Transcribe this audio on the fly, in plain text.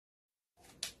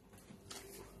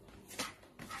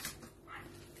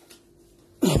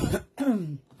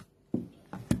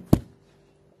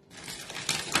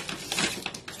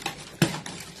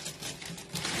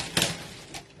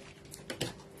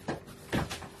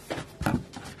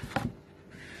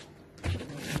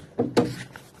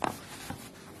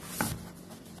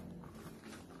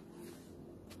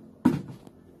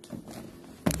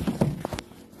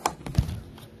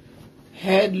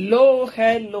Hello,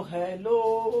 hello,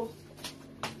 hello.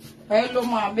 Hello,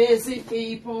 my amazing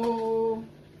people.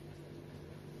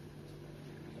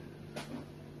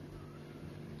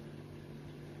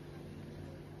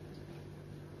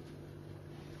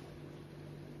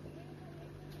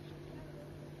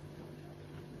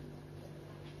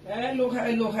 Hello,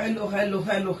 hello, hello, hello,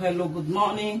 hello, hello. Good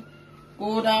morning,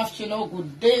 good afternoon,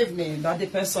 good evening. That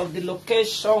depends on the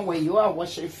location where you are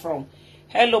watching from.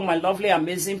 Hello, my lovely,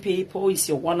 amazing people. It's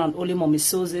your one and only mommy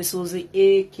Suzy,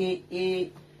 aka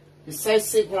the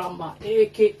sexy grandma,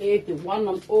 aka the one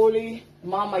and only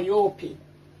Mama Yopi.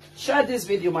 Share this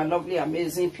video, my lovely,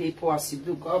 amazing people, as you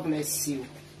do. God bless you.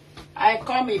 I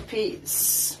come in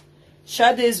peace.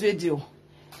 Share this video.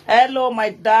 Hello,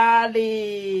 my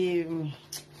darling.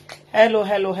 Hello,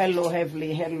 hello, hello,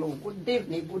 heavily, hello. Good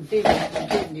evening, good evening,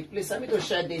 good evening. Please let me to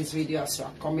share this video as you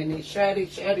are coming in. Share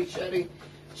it, share it, share it,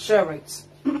 share it.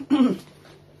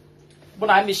 But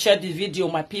I may share the video,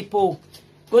 my people.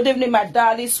 Good evening, my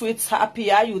darling, sweet, happy.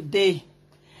 How you day?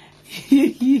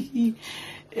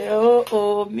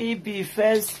 Oh, me be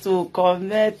first to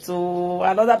comment to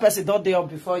another person don't day up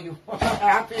before you.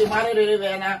 Happy married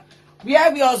now.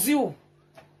 Where was you?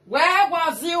 Where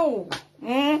was you?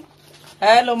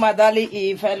 Hello, my darling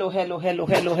Eve. Hello, hello, hello,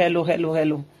 hello, hello, hello,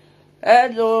 hello.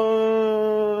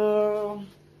 Hello.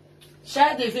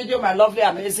 Share the video, my lovely,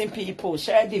 amazing people.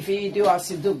 Share the video as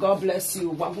you do. God bless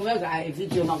you.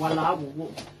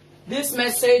 This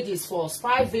message is for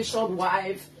Spy Vision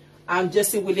Wife and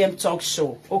Jesse William Talk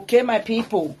Show. Okay, my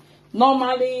people.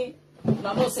 Normally, when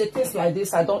I don't say things like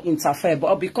this, I don't interfere.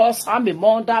 But because I'm a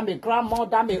mother, I'm a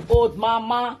grandmother, I'm an old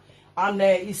mama, and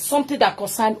it's something that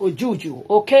concerns Ojuju.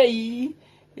 Okay?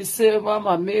 He say,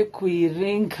 Mama, make we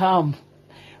ring him.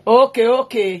 Okay,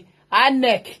 okay. And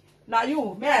neck. Now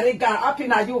you, me I ring him. Happy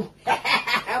now you.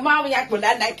 Mama, you could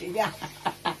like it.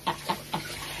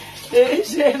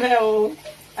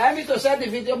 I need to share the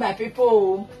video, my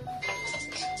people.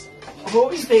 Who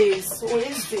is this? Who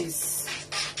is this?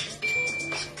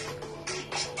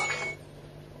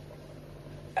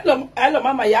 Hello, hello,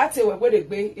 Mama. Yati, where they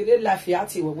be? It is life.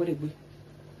 Yati, where they be?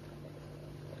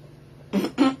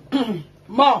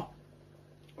 Mom.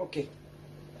 Okay.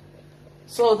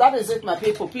 So that is it, my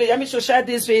people. Please help me to share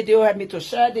this video. Help me to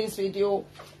share this video.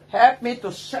 Help me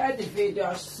to share the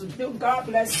video. God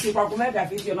bless you. I'm going to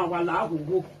video now.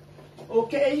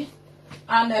 Okay.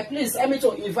 And please help me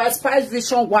to invite Spy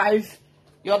Vision Wife.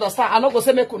 You understand? I'm not going to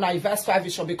say make una invite Spy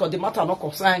Vision because the matter not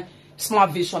concern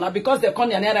Smart Vision. And because they come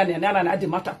the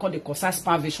matter come the concern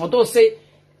Spy Vision. Don't say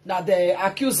that the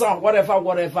accuser,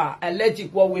 whatever,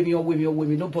 alleged war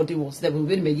women, nobody was there.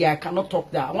 Yeah, I cannot talk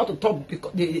that. I want to talk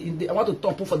because I want to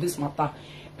talk for this matter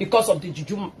because of the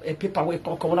juju paper we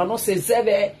come. When I not say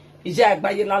Zeve,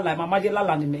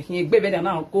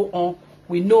 go on.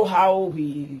 We know how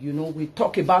we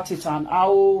talk about it and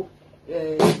how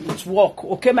it work.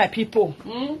 Okay, my people.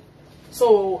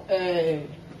 So I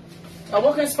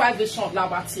work in Spy Vision la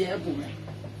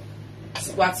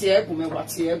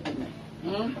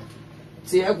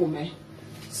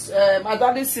my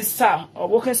darling sister,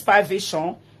 working Spy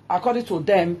Vision, according to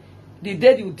them, the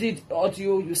day you did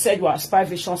audio, you said you are a Spy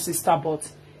Vision sister,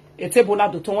 but a table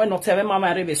not to when not tell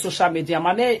mama a social media,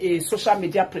 a social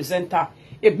media presenter,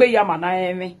 a be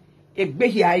yamana a be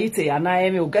here, and I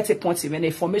will get a point in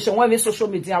information when social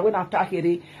media when I attack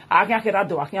it, I can't get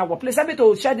out. Please let me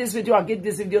to share this video and get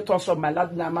this video to us from my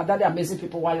darling amazing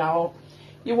people while out.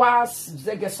 You was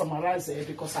get summarize it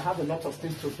because I have a lot of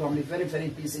things to do. I'm a very, very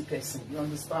busy person. You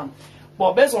understand?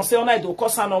 But based on saying I do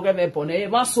cause I no get me pone.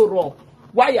 One so raw.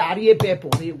 Why are you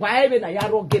people? Why even a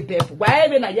yaro get people? Why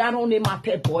even a yaro name my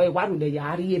people? Why do they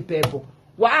are people?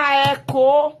 Why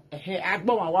ko?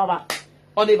 Agbo wawa.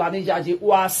 Only vanijaji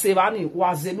was sevani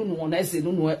was zenunu on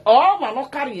zenunu. Oh, man, no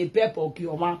carry a people,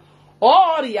 Kioma.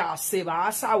 Oh, ya seva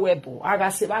asa webo.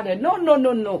 Aga sevane.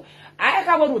 No. I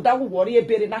have a that worry a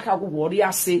bit in a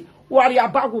warrior say, warrior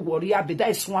bag warrior, but that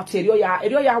is what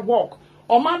ya walk.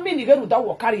 Or man, many get that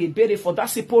will carry a berry for that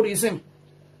simple reason.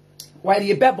 While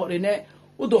ye bebo in it,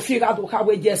 Udo figure out how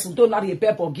we yes, don't not a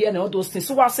bebo again, all those things.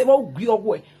 So I say, oh, your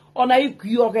way. On a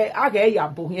gyoge, agaya,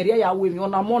 boheria, women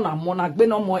on a mona,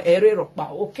 no more area.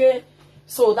 Okay,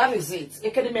 so that is it.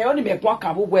 It can only make one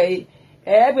come away.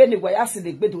 Anyway, I see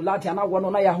the bed to Latiana, one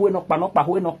on a who knock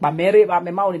by Mary, but my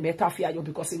mouth in Metafia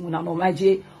because in no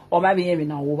magic or maybe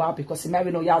even over because maybe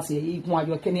no yasi, you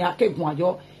canake one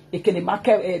yo, it can make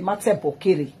a matter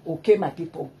kiri. Okay, my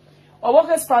people. Or what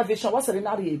is Spy Vision? What's a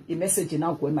message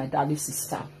now with my darling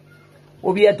sister?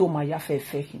 Obia do my yafe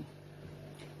faking.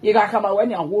 You got come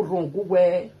when you're wrong, go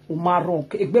where Umaron,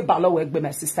 a bit below my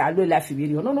sister. I will laugh with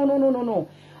you. No.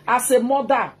 As a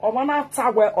mother, I wanna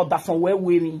tower or that from where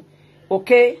we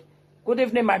okay? Good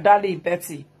evening, my darling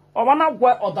Betty. I wanna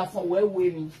wear or that from where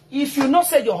we if you not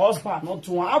say your husband not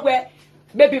to I wear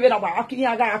maybe when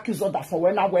I accuse of that for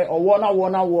when I wear or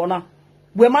wanna.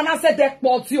 When man said that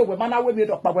party or when man we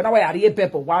made up, but when I wear a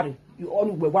paper worry, you all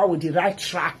were with the right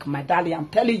track, my darling. I'm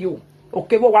telling you.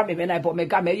 Okay, what me when I bought me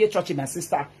got me church my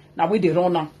sister. Now we the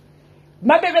runner.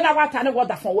 Maybe when I want to know what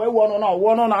that for where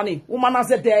one on any woman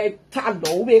said they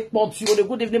talo, we party or the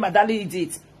good evening, my darling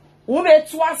did. We made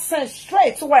 2 cents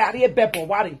straight to where I a paper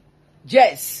worry.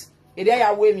 Yes, it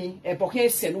are with me, a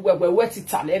pocket send where wet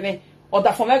it are or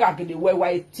the for me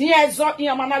where tears up in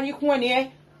a manner you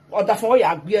can or the for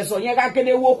ya beers or you got get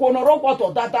a walk on a robot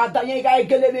or that you got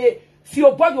get away.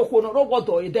 Few bug on a robot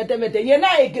or it dead you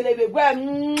know, get away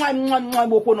when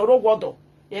walk on a robot.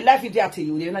 A laugh it at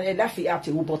you, you know, a laugh at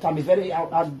you, but I'm very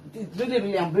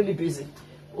I'm really busy.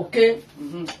 Okay?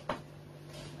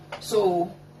 So,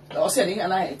 I was saying,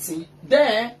 and I see.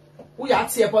 Then, we are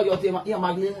here about your tema,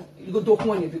 you go to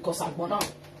money because I'm going on.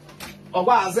 Or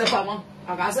what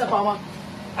I got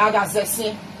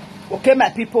okay, my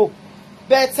people.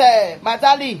 But, my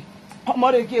darling,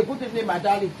 good evening, my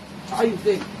darling. How you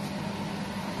doing?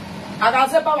 I got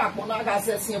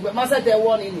but must there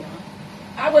one in here.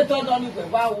 I will don't only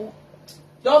wow.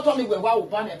 Don't tell me wow,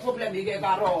 one problem you get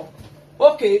all.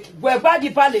 Okay, where body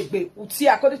ballet, uti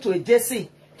according to a JC,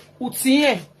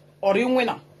 uti or in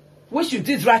winner, which you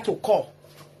did right to call.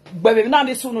 But we now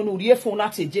listen on the phone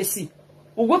at a JC.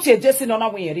 Who go to a JC on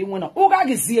our way in winner. Oga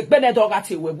is the Benedog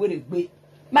at a where it be.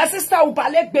 My sister who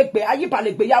ballet big bay, I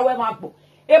ballet bay, yawe mambo.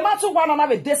 A matter one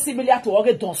another dissimilar to all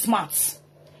get smart.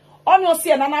 On your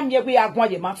see another me we are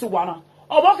going matter one.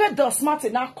 Or what get smart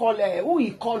in that call who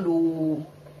he call oh.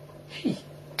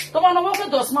 Come on, what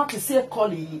get smart to say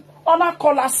call on a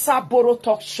call a Saboro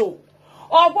talk show.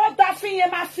 Or what that thing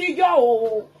my figure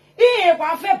oh. Eh,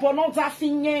 what fe bono that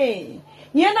thing eh.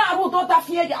 Yena ru do that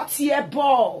thing ya tie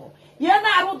ball.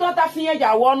 Yena ru do that thing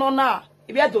ya one na.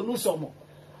 If you don't know some.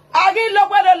 Agi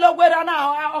logwere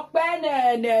na okpe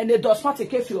ne do smart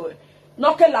ke fi o.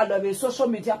 No ke la love social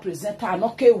media presenter no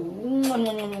ke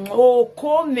oh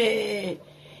come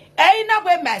na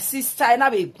we my sister na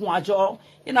be kunjo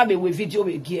na be we video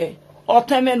we gie o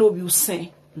teme no bi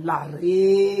usen la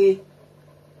re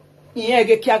iye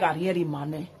ge ki agarieri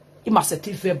mane I must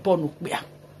ve bonu pe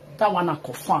that one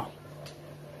confirm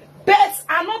but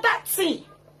another thing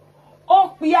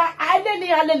oh ya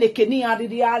alele keni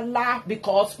ariri ala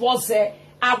because was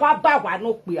awa ba wa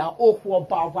no pe ohu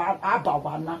oba wa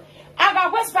abawa na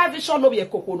aga West Spy Vision no be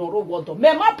kokonoro wodo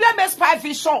me ma play me Spy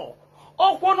Vision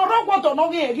okonoro wodo no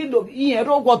ge ri no iye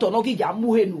ro wodo no ge ya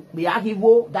mu henu pe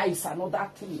ahiwo that is another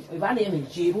thing e ba na me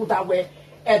jiru that way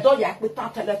edo ya pe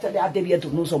tele adebi edo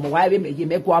no so mo wa be me ye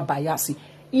me go abayasi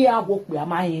iye awo pe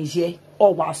ama yenje o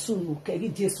wa sunu ke ri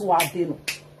Jesu ade no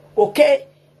okay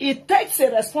it takes a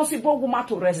responsible woman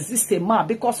to resist a man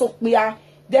because of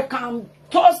they can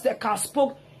toss, they can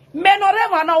spoke. Men or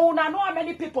know how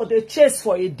many people they chase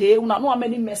for a day, know how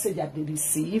many messages they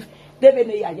receive. They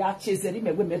may chase them,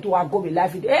 women do go with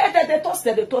life. They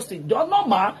toast it. Don't know,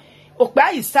 man.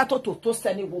 Okay, you start to toast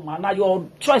any woman. Now your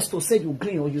choice to say you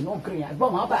green or you not green. I go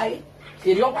buy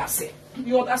it.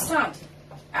 You understand?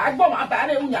 I go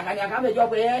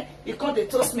buy it. He called they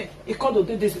toast me. He called to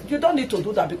do this. You don't need to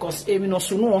do that because no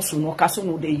suno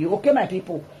kasuno de you. Okay, my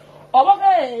people.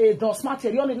 Oboge don smart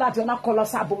you only la na color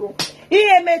saboro.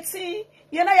 Iye meti,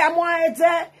 ye na ya mo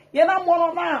ede, ye na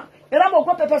mo na, ye na mo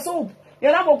go pepper soup,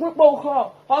 ye na mo go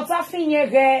ko, o ta finye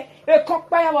ge, e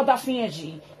kokpa ya wo da finye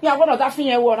ji. Ya wo da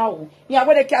finye wo na wo. Ya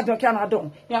wo de ki adon ki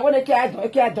anadon. Ya wo de ki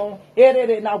adon,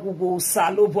 erere na gugu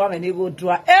salo bo amene go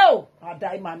dua.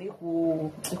 Adai mani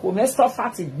ko me stop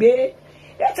fat gbe.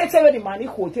 E tete we di mani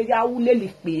ko te ya wule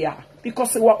lipe ya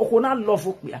because we o na love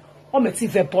o pe ya. O me ti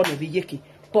ve born be yeki.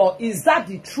 But is that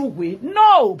the true way?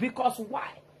 No, because why?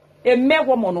 A mere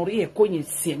woman or a coin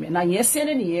same, and I send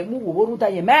any move over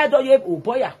that ye mad or ye oh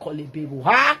boy, I call it baby.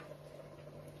 Ha!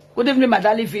 Good evening, my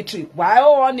darling Victory. Why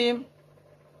on him?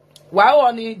 Why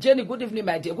on him? Jenny, good evening,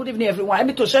 my dear. Good evening, everyone. I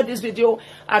need to share this video.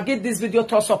 I get this video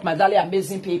toss up, my darling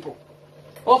amazing people.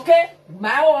 Okay?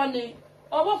 My on him.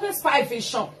 Oh, what is Spy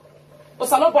Vision?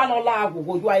 But I don't want to lie,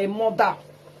 you are a mother.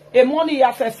 A money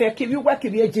ya fefe if you work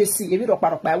in the JC, if you don't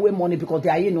buy away money because they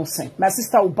are innocent. My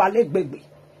sister will ballet baby.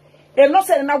 If not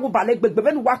saying I will ballet baby,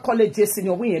 when work college JC,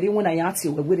 your way, when I ask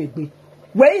you where it be.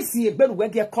 Where is he? Where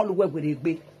they call where will it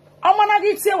be? I want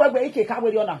to get where you can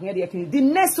carry on here. The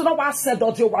next one was said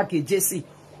that you work JC.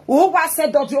 Who was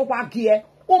said that you work here?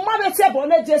 O ma be tie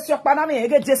bona JC okpa na me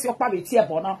ge JC okpa be tie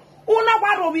bona Una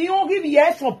waro we don't give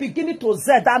you from beginning to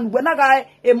Z, and when I got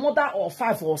a mother or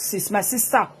 5 or 6, my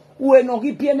sister, who no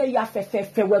give bien ya fe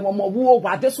when mo wo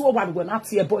wa this one when not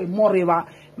here boy more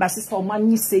my sister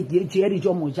man say Jerry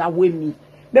Jomo ja we me.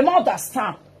 Me ma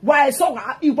understand why so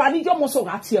iwani Jomo so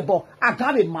got here bo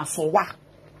agabe masowa.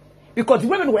 Because the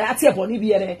women were at here boni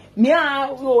biere me a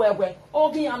o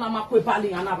bi anamakwe bali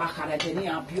anabakare de ni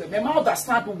apio. Me ma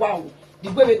understand wow.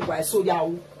 The women were so ya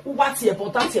what here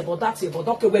but that here but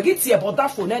okay we get here but that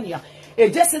for nenia e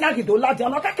just na gido la de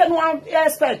no ka ke no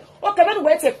expect okay when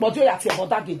we take bojo ya here but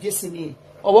that get just ni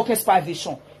or work spy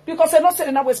vision because I not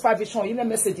say na we spy vision you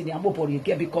message ni amobori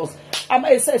again because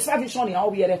am say spy vision ni how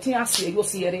weere tin ase yo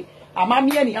see ere ama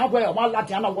me ni agwa o ma la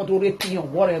de na wodo repi or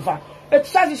whatever it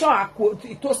spy vision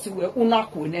it toast we una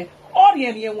ko ne or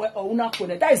yen yen we una ko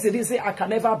ne that is the reason I can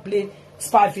never blame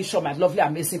spy vision my lovely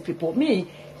amazing people. Me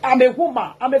I'm a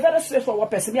woman. I'm a very straightforward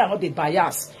person. Me, I'm not the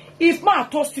bias. If man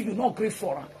toast you, not grieve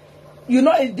for her. You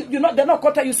know, they're not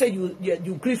cut you say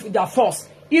you grieve with their force.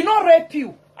 You not rape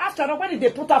you. After that, when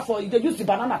they put her for you, they use the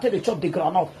banana till they chop the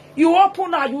ground out. You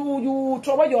open her, you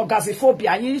throw away your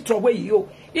gasophobia, and you throw away you.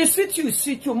 It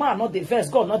suit you, man, not the verse,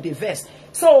 God, not the verse.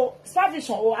 So, spy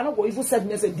vision, I don't go even send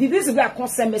message. This is where I can't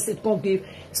send message, don't give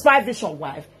spy vision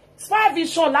wife. Spy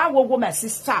vision, I will go my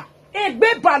sister. E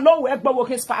gbe ba lo we gbo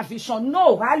working spy vision.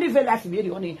 No, I live a life very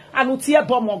honey. And utie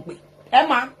bomb gbe.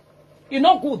 Emma, you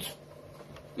not good.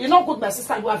 You not good, my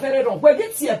sister. You are very wrong. We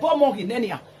get here bomb in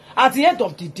any. At the end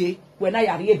of the day, when I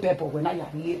are here bebo, when I are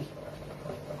here.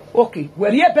 Okay,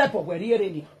 we're here bebo, we're here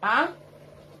any. Ah?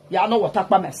 Ya know what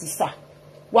about my sister.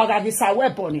 Waga this a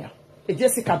weapon here. E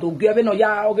Jessica do give no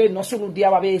ya oge no so dia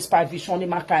wa be spy vision ni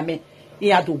makame.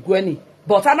 Ya do gweni.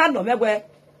 But I no me we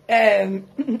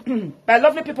my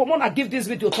lovely people, wanna give this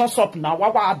video thumbs up now.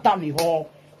 What done me all?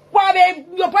 Why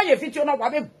you buy a video now?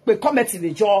 Why be comment in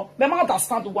the jaw? Me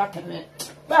understand what can me.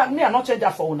 But me, I not change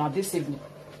that for now this evening.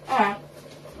 Why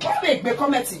be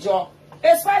comment in jaw?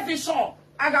 It's 5 vision.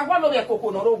 I got one of your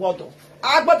coconut water.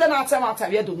 I got an answer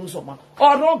here to do some.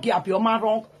 Or wrong, gap your man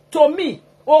wrong. To me,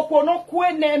 oh, no,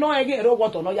 queen, no, I get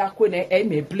water, no, ya queen, I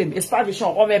may blame. It's 5 vision,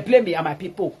 or may blame me and my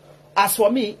people. As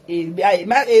for me,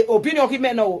 my opinion of him,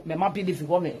 no, my believe you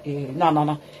go me.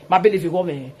 No. My believe you go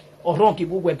me. Or wrong, you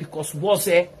go because was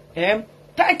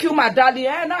thank you, my daddy.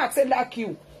 Now I say like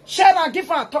you. Share and give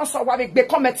her a toss of what they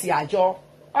comment here, Joe.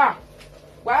 Ah,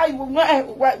 why you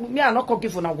me are not going to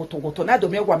give you go to. Now, do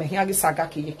me what me here is saga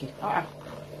kiyeki. Ah.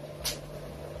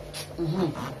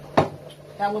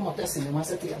 I will not test him. I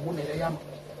said,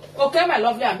 okay, my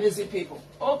lovely, amazing people.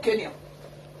 Okay, now.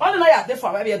 All the night,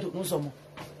 therefore, I will do some more.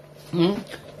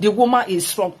 The woman is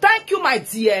strong. Thank you, my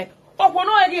dear. Oh,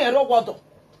 no, again,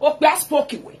 oh, that's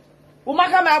spoken way.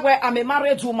 I'm a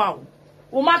married woman.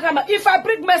 If I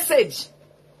bring message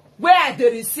where they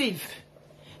receive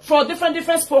for different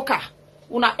spoker,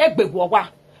 una egbe gwa.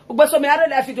 But so me are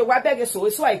life video why beg so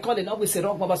I call it always say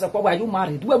wrong but why you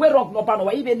married? We wrong no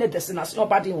no even the destination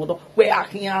nobody where are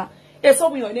here. So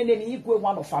we are in any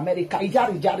one of America.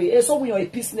 Ijari. So we are a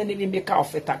peace enemy maker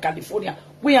of California.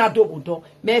 We are do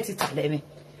met it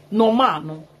no man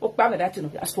no. Okpa me that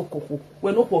no I spoke koko.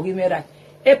 We no go give me right.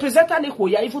 A presenter ni ko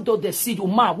ya even though they see you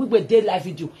man we were day live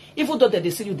video. Even though they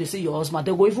see you they see your husband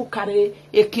they go even carry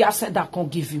a key asset that can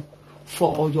give you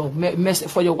for your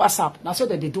for your WhatsApp. Now so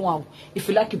that they do if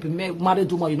you like you be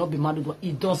married woman you not be married woman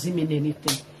it doesn't mean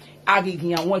anything.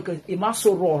 Agigian one e ma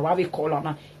so raw ravi call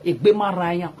na e gbe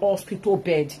maranya hospital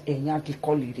bed enya ki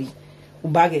coliri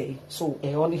ubage so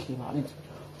e only him and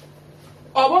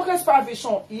work spy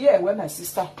vision here when my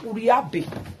sister uriabe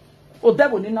o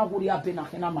debo ni na uriabe na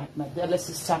hina my dear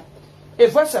sister e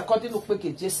voice according to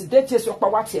peke jesi de jesi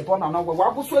okpa wat e born na we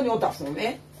wa go so any other for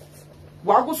me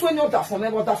wa go so any other for me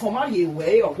but for my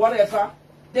way or whatever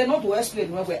they not to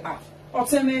explain where we are o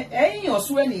tell me eyin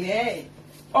oso any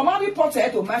o ma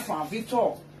reported to my fan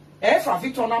Victor fan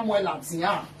Victor na mo latin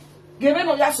gebe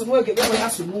no yasu no gebe no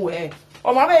yasu no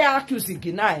o ma be ya accuse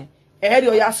gina e de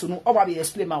yasu no o ba be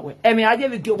explain my way me aje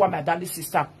video wa my daddy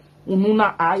sister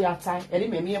ununa aya time e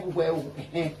me me egugwe o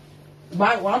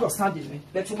ma wa understand me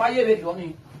but to my ye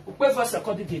oni o pe first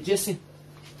according to Jesse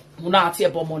una ati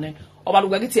ebo mo ne o ba lu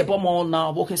gbe ti ebo mo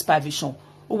na working spy vision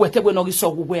o we tegbe no gi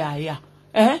so gugwe aya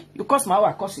you cause my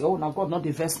wa cause you na God not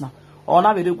the verse now. On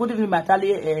a very good evening,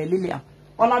 Matali Lilia.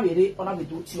 On a very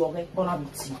do tea or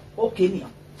tea. Okay, near.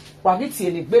 While it's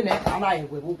in the Bennett and I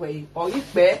will way or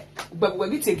if bear, but when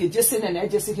we take a Jessin and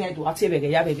Jessie here to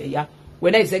Atevega,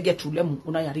 when I get to them,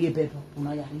 Unaya Bebo,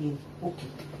 Unaya. Okay.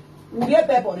 We are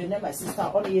Bebo and my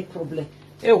sister only a problem.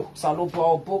 Oh,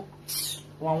 Salopo,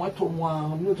 one went to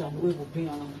one, you and we will be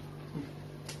on.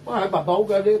 Why, Baba, who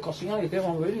got it? Because you know, they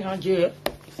want really on jail.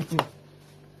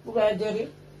 Who got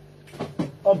it?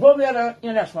 Or Bobby,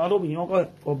 you know, small over, you know,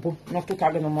 or not to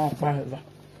tag them on by her.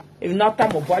 If not,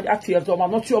 time of what I tell you,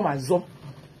 I'm not sure my zone.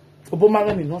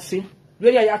 Obama, me no see.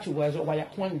 Really, I actually was why you're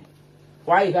 20.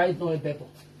 Why you guys know it better?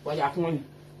 Why you're 20?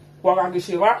 What I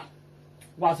say, what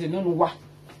was it? No, what?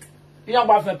 You know,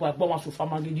 what I want to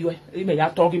farm and you, you may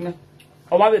have talking me.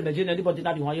 Or why would imagine anybody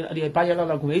not want the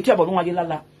Payala go? It's about one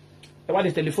yella. What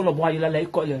is the telephone of one yella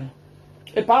call you?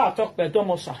 A power talk by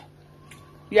Domosa.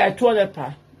 Yeah, I told her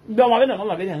pa. Don't want to know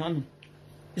about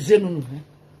Zenun.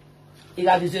 Il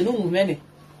a des Zenun many.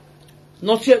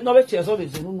 Not yet, no chairs of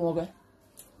it, Zenun.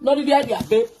 Not the idea,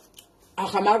 babe. I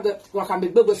can be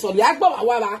big so the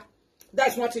Agba.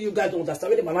 That's what you guys don't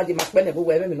understand. The Mama must spend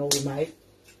everywhere, you know, with my.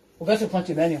 We're going to punch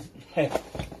him.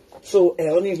 So,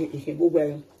 only he can go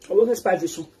where I will spy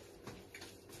this.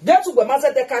 That's what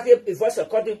Master de Cafe is voice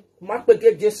according. Mark will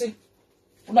give Jesse.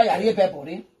 No, I hear people.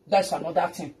 That's another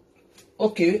thing.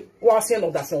 Okay, what's the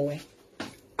other for way?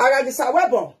 I got this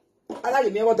weapon. I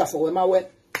like me order for my way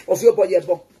of your body of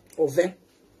them.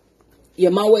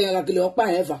 Your my way, I like your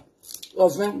pie ever.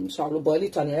 Of them, so I'll boil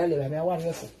it and I want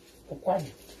you for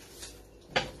quite.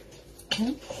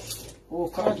 Oh,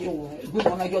 can't you? Good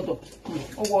one, I got up.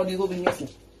 Oh, what do you go in your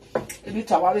foot? If you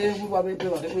tell me, we will be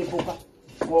able to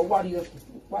or what do you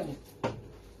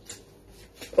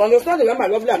understand? My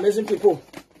lovely, amazing people.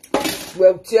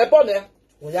 Well, tear upon them.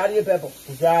 We are here, people.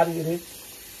 We are here.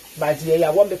 But the I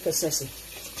won't make sense.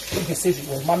 If you say it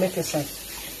will make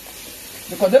sense.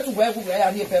 Because that's where we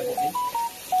are here, people.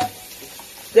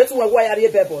 That's why we are here,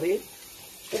 people.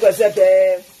 Because that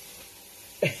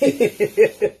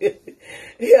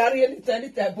yeah, really tell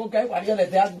it that book. I really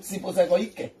don't simple say go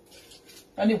ike.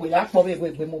 Anyway, I probably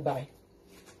will move by.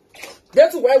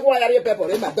 That's why we are here, people.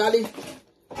 My darling,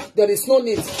 there is no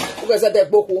need. Because that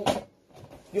book,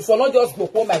 you for not just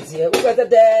book, my dear. Because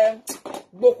that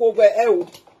book over you.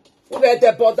 Because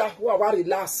that border who are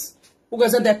relaxed.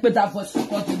 Because that better voice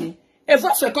recording. If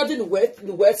voice recording the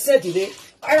word said today,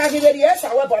 I have given yes,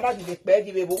 however, I give it back.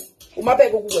 Give my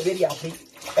bag will be very happy.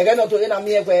 Again, not to end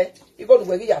me where you go to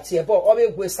where you are here, but always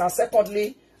waste. And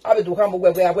secondly, I will do come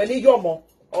where I need your more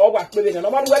or what living no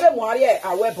matter whether one year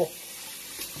are weapon.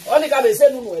 Only can be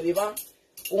said no, River.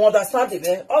 Who understand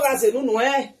it? All I say no,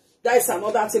 that is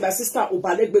another thing. My sister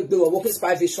Ubaleg will do a working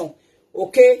spy vision.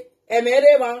 Okay, and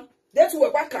everyone, that's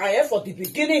what I can for the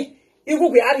beginning. It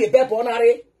will be a bad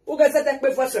honorary. Who gets that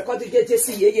me first recording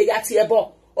JC ye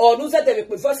yatiebo or lose that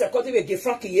me first recording with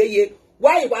Frankie ye.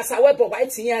 Why was a web of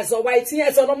white years or white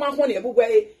years or no man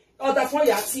way or the for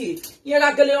yati. You're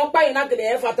not going to buy not going to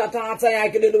ever that I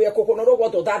get a coconut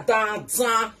water that dance.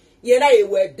 Ye know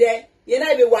were there. Ye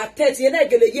know we were 30 ye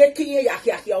get a ye king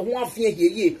yaki or 1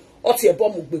 ye or your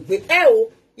bomb with L.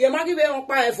 Ye might give a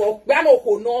buy for Gramo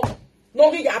no,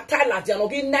 we are tired and no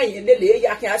 9 in the lay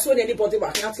yaki. I saw anybody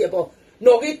was about.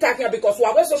 No, we talking because we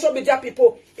are social media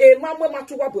people. A man will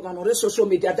match up with another social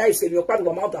media. That is in your part of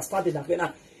understanding again.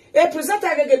 A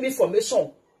presenter can give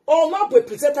information. Or not a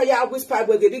presenter, ya always pipe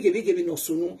where they give no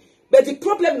sooner. But the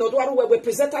problem not one where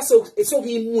presenter so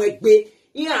he mwegbe.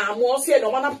 Yeah, more said no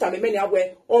one up time many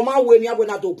away. Or my way, I will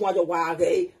not do one of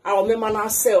why our member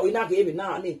sell in a game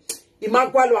now.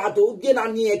 Imagwalo ado get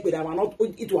on the egg with them not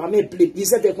it will make play. He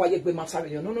said, "Why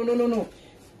matter? No.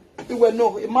 You will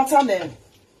know it matter name.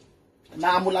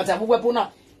 Na mulata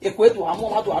mubepuna ekwetu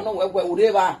amoma to ano wewe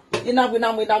ureva ina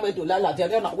we to lala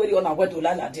dia na we on we to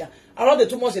lala dia. I know the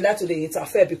too much like today it's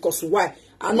affair because why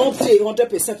I not say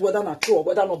 100% whether not true or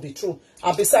whether not be true.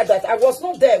 And besides that, I was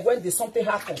not there when this something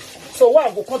happened. So why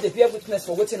I go call the bear witness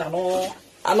for waiting I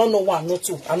don't know one, no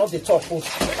two. I know the top post.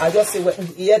 I just say well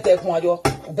here there one you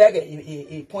beg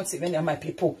a point even at my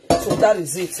people. So that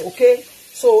is it, okay?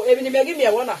 So even if you give me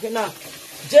a one now,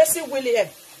 Jesse William.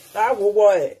 That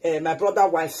was my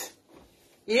brother's wife.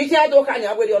 You can't do any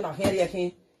of it on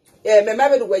here. My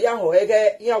mother was young, or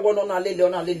you one on a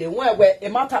lily, where a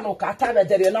matter no cata,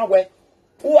 there is nowhere.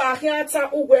 Who are here,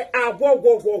 where I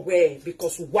go,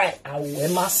 because why I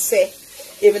must say,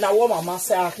 even a woman must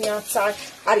say, I can't say,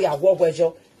 I walk with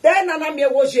you. Then I'm here,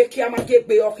 was your Kiama gave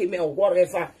me or him or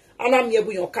whatever, and I'm here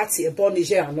with your catty, a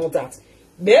Boniger, and all that.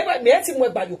 Maybe met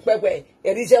him by you, where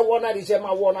it is a one, it is a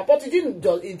one, but it didn't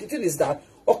do it is that.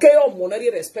 Okay, oh, money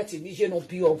respect you no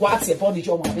be or what's a body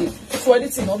job. So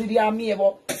anything only the army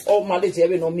or Malaysia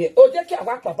no me. Oh, they can't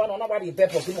work papa, nobody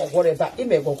better him or whatever. It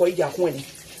may go ya when.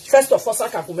 First of all, I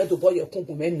can to boy your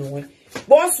compliment no.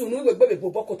 Boss who knew the baby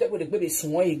Boboko with the baby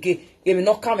soon again. Gave me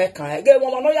no come a car. Gave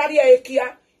one no yaria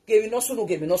kia. Gave no soon,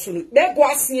 gave me no soon. Then go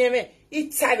see me.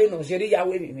 It's having no Jeria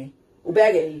with me.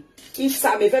 Ubege. If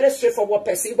I'm a very straightforward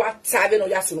person, what time no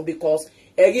yasuno because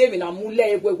again in a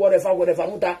mule whatever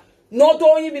muda. No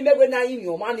don't me when I in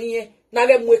your money, na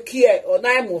get more care or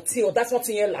na moti or that's not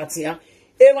in your latia.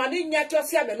 Ewani nyakyo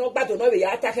si ame no gbado no we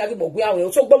attack agi mogwe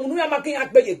awe so gbomu nu amakin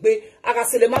agbeyegbe aga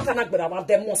sele mata na gbara ma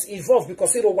them must involve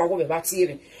because it go be back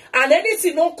here and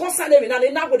anything no concern me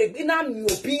na go dey na mi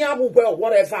opinion abugbe or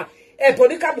whatever e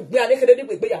politika bugbe and kede dey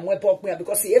gbegbe ya mo epo pin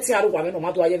because e tin aru wa me no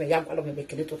ma do aye me ya gba lo me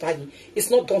kede to tayi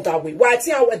it's not done that way why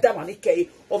tin awe da ma ni ke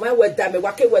o ma we da me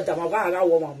wa ke we da ma wa aga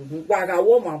wo ma mu wa aga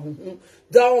wo ma mu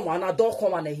down one I don't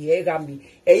come and hear me.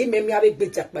 A me have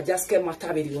big jack, but just came my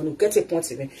tabby. You want to get a point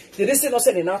to me. The reason not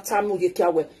saying enough time you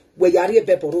get where Yari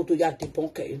Beporo to yard the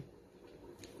bunker.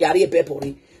 Yari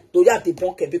Bepori to yard the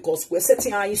bunker because we're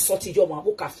setting our sort of your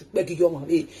book after begging your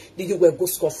money. Did you wear go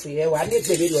scoff free? I need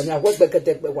the video and I work back at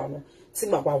that one. See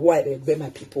my why they my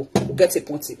people who get a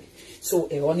point to me. So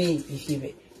a only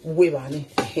here we run.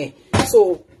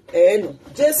 So no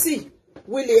Jesse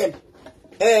William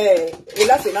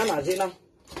Elafina Jena.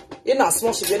 In a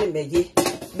small civilian meji,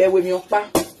 bear with me pa.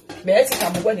 Bear to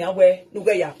come when you wear, look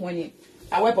at your money.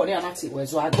 I wear body and active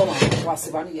was I don't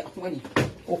was money.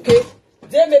 Okay,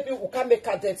 then maybe we can make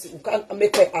a debt, we can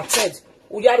make a attempt.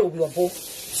 We are your both.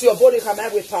 So your body can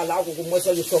have with Palago, who most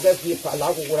of you forget with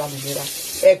Palago, what I'm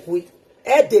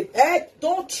here.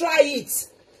 Don't try it.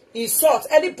 Insult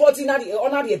anybody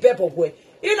on the paper way.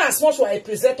 In as much as I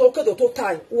present, okay, the total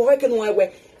time, we reckon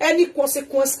where any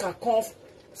consequence can come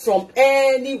from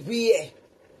anywhere.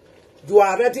 You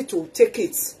are ready to take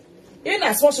it. In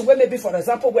as much as maybe, for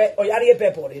example, where Oyari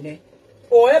Pepper in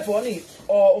or Ebony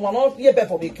or one of your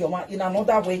pepper in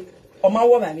another way, or my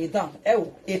woman made down,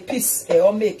 a piece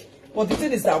or make. But the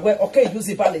thing is that way, okay, use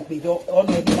it valid with your own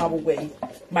way,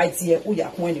 my dear,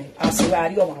 Uya, when you ask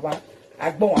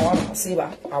I go our saver,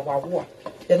 our war.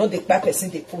 They're not the bad person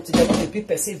they put it, they're not the big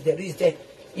person if they reach there.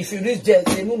 If you reach there,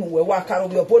 they know we walk out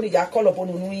of your body, you call upon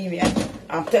you.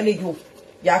 I'm telling you,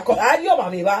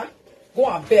 go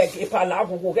and beg if I love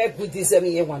go get good this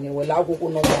every one, you will allow go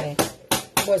no way.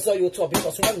 Was all you talk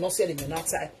because we have not selling you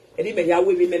outside. And even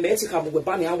Yahweh remember to come with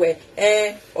Banya away,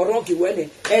 or Rocky Wenny,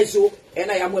 Ezo,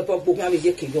 and I am with Bob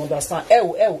Yaki, you understand?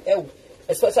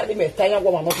 Especially me, Tanya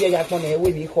woman of your Yakon,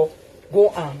 with me, go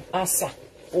and answer.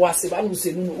 Was if I was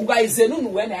saying, who guys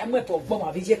when I am with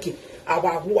Bob Yaki.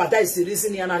 About who that is the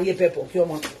reason you are here, people.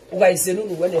 Who is the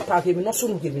new when they pack him, not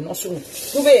soon, give me not soon.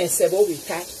 Who may say, oh, we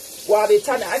can't. While they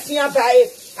turn, I can't buy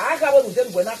it. I got with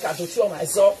them when I got to show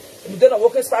myself. You don't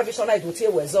work as private I do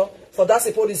tell well, for that's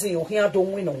a policy you here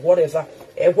don't win or whatever.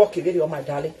 A walk a video, my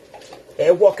darling.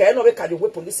 A walk, I know we can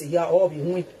with police here or you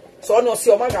win. So I know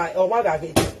see my guy or my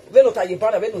guy. When not you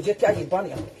banner, when you just carry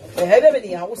banner. And have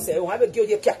any I would say, I will give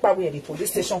you a cat away at the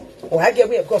police station, or I get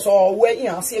me because all where you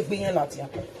are safe being Latin.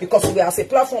 Because we are a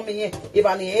platform in if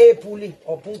I need a bully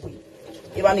or bunky.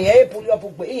 If I need a bully or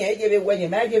bunky, I give it when you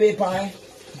may give it pie.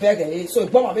 Beggar, so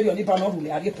bomb a video on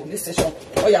at the police station,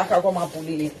 or you can go my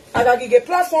bully. And I give a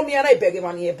platform and I beg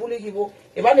money a bully you.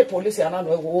 If I the police and I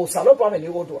know, Salopam and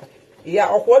you go to. Yeah,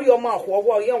 or what your mouth, or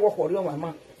what you walk or your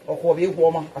mamma, or what you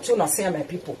woman. I should not say my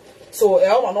people. So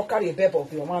I will not carry a bed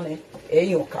of your money,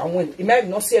 you can win. It may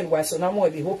not say why, so now more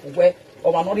be hope where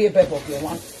or not a bed of your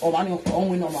one, or money on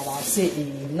win on my say,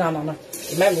 no.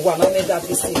 It may be one only that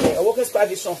this thing. A worker's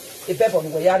private song, a bed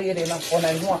of where you are enough on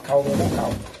a new cow,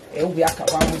 it will be a cow,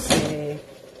 say,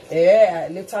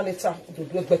 later, to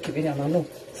do back in and know.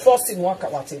 First in walk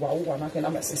about it, one, I can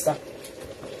my sister.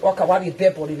 Walk about the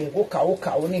bed body, walk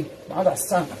only,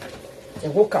 understand. A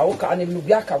walk and it will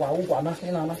be a cow, one, I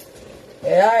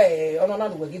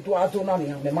will give to our donor,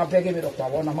 my begging me of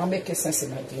power, and I make a sense in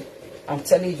my dear. I'm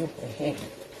telling you,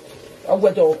 I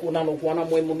went to one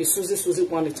of my Suzy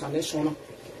one international.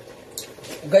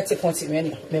 Get a point in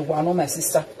many, me one of my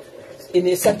sister. In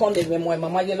a second, when my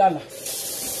mamma Yelana,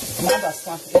 mother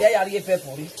son, they are here,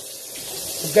 everybody.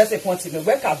 Get a point in me,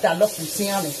 work out that love from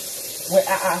Tiani. Where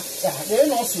they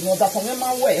don't also know that from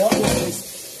my way,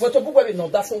 always. But to put no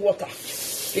that for water.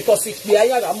 Because if we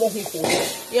are more people,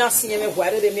 you are seeing me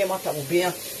where they may matter will be.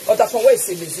 Or that's always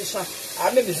a musician.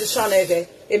 I'm a musician,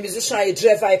 a musician, a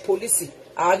driver, a police.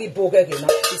 I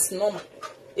it's normal.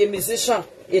 A musician,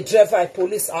 a driver, a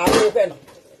police.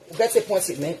 Get a point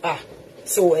in me.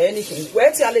 So anything.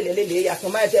 Where tell Lily, I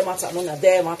can make them matter, no,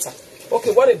 their matter.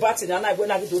 Okay, what about it? And I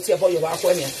when I do tell about your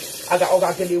aquarium. I got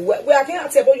organically where I can't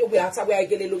tell you where I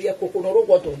get a little coconut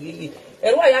water.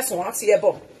 And why I saw see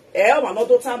about.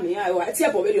 Another time, I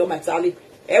tell you on my tally.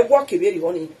 Walk very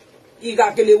only. You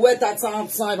got to wet that time,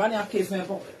 and I came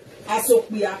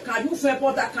asokpia can you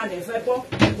febo that can febo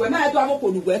we ma edo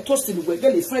amoko lugwe toast lugwe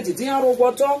get the friend din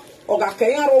arogodo oga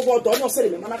keyan arogodo no say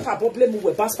me mana ka problem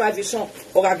we pass by vision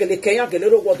oga gele keyan gele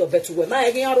arogodo but we ma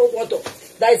eyan arogodo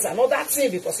that is another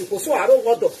thing because it was so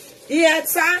arogodo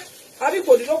ieta abi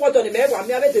ko di arogodo ni me wa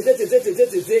mi ave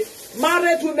tete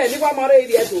married women ni wa marry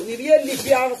ri edo ni ri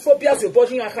libia phobia so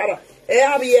bojin akara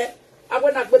abi e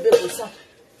agona gbe be so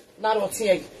na ro tin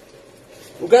e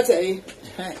you get it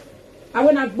I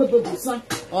when I go to son,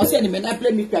 I say, "Men, I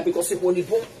blame me because it won't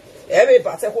go." Every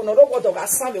part of no what of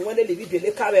us, when they leave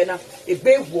the carena, a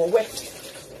big war.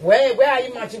 Where I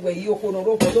imagine where you can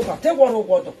no take one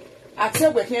water. I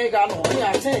tell what here got on,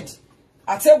 I attend.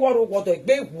 I tell what a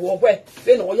big war where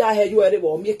then all I had you ever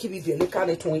or me keep the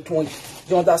carne 2020.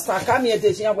 You understand? Come here,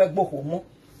 Daisy, I work book.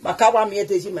 Makawa me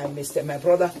Daisy, my mister, my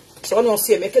brother. So no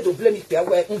see make it to blame me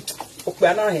where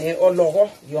or logo.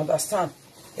 You understand?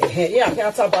 Yeah, I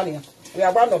can't tell we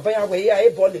are one of our way, I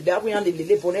bought that we only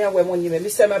live on air when you may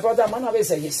miss my brother. Man, I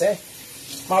say, you say,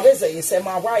 my visa, you say,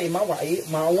 my wife, my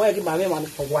wedding, my man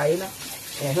for wine,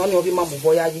 and honey of my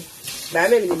boy. My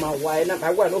name is my wine,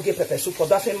 my wife, okay, pepper soup for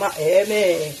that in my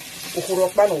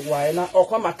Ukuropan wine, or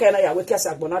come a can I with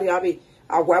Casa Bonari,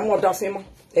 I want more daffima,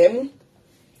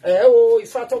 oh,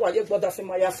 if I thought I get what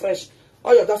daffima fresh,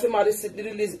 or your daffima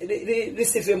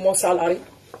receive more salary.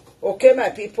 Okay, my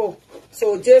people,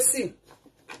 so Jesse.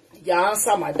 Ya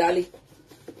answer my darling.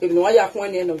 If no ya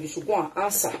kwani no you should go and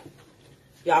answer.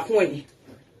 Ya kwani.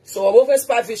 So over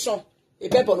supervision, e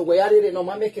be bon we yare no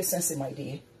ma make sense my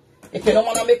dear. If no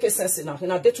ma make sense now,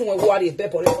 na dey tun we worry e be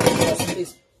bon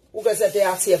please. Who get say dey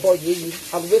ati e boy yi,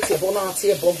 am wait e bon na ati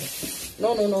e bon.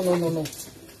 No.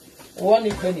 One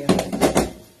is penny.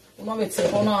 No wait e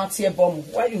bon na ati e bon.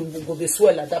 Why you go be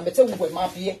swell like that? Better we ma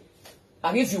be.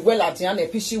 And if you well at the end, a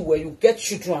PC where you get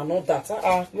children and all that,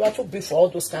 you are too big for all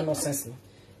those kind of nonsense.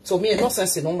 So me,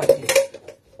 nonsense in all my day.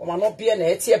 Or man not be an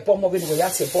ATM bomb when we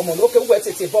have a bomb. Okay, where's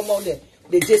a bomb on there?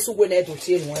 They just win it to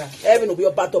see one. Even will be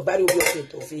a bad or bad will be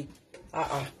to fee.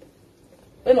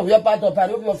 When we are bad or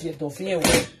bad will be to fee.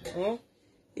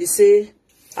 He say,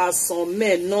 as some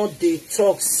men not they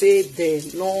talk, say they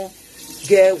no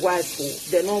get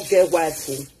wife, they don't get wife.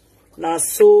 Now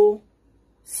so.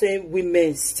 Say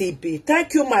women still be.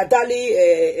 Thank you, my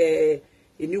darling.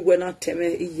 You were not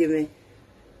telling me.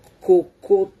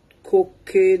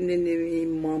 Nini,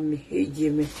 mommy,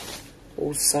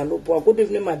 oh, Salobo. Good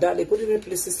evening, my darling. Good evening,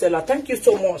 please, Stella. Thank you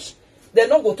so much. They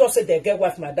not go to say they get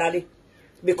wife, my darling,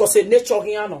 because it's nature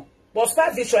here no. But spy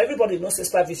vision, everybody knows say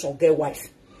spy vision get wife.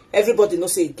 Everybody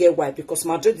knows say get wife because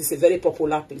Madrid is a very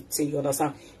popular thing. You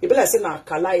understand? It be like say na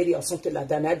Akala area or something like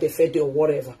that. Na they fed or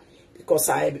whatever. Because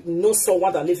I know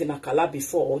someone that live in Akala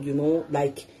before, you know,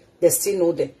 like they still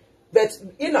know them. But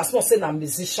in as much as I'm a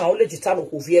musician, only the time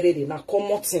of very na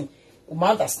common thing. You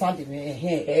understand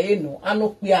me? You know, I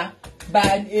know we are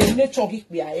by nature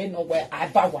we are know where I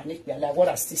buy one like what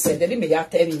I still said. They may are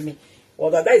telling me. Well,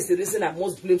 that is the reason I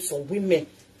most blame some women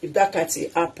if that kind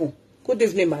of happen. Good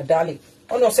evening, my darling.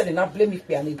 Oh no, said not blame me.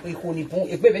 And if we only bon,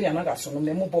 if we any another son,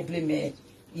 me more blame me.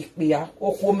 If we are,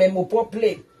 or me more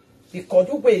blame. Because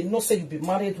you will not say you be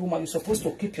married woman, you're supposed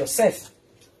to keep yourself.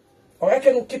 Or I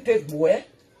can keep it boy.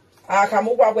 I can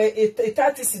move away a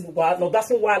tatis in the world, no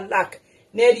doesn't want lack.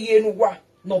 Neri no wa,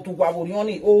 no to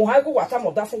Wawurioni. Oh, I go what time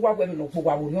of that for what women no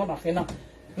Wawuriona Fena.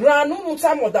 Ranu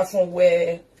time of that from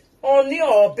where only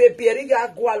or baby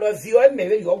Riga Gualo view and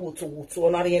maybe you to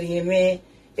on a me.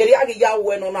 Eriagi ya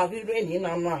when on a rain in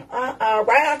why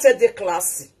I said the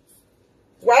class.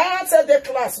 Why answer the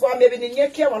class? Why maybe in your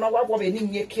care when I walk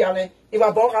in your care? If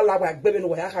I bought a lab, baby,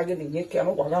 we are having in your care,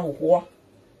 no one who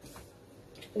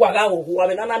I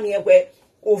mean, I'm here where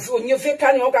of you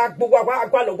can you got Bua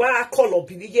color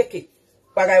be yeke.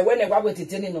 But I went away with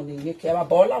it in on the your care, a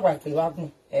ball of white,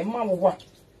 and mamma what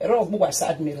a rogue boy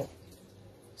side mirror.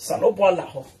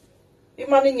 Sanobola.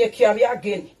 Imani in your care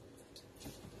again.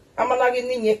 I'm not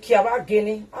in your care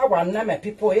again. I want name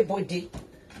people a body.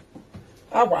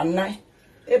 I want nine.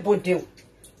 Ebo deal.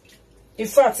 In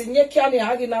fact, in your canny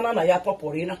hanging on a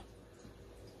yapoporina.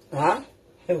 Ah,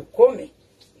 he'll call me.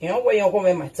 You know where you're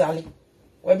going, my darling.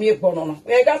 When me born on,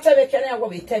 we got to make any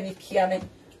of it, tell me, Kiane,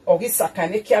 or this a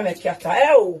kind of Kiana.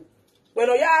 Oh, when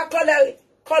I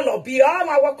color be all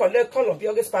my work on the color be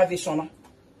August Pavishona.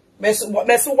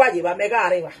 Messu why you are mega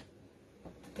arriva.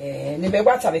 Never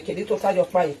what I make a little tie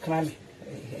of my crime.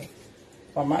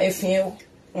 For my feel,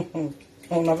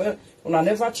 on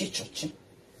never teach.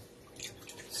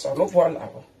 So no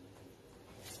voilà.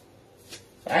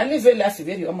 I live a life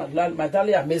very my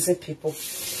darling amazing people.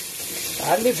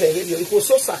 I live very it was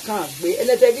so second and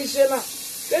the television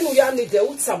Then we are need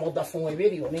the some of the phone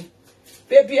radio.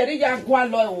 Baby, I didn't go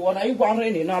along when I want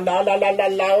raining. La la la la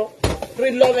la.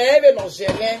 Read even on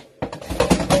Jemmy.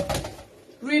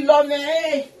 Read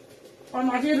me. On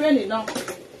my raining now.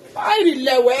 I read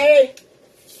the way.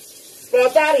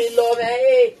 But I love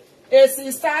me. A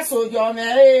sister so young.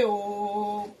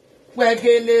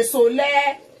 Wegele sole.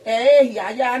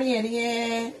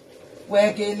 Yayani.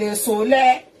 Wegele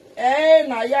sole.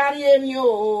 Na yari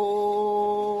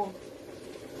yo.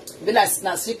 Bila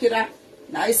na sikira.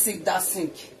 Na I sink that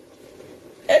sink.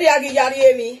 Eri agi yari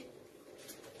emi.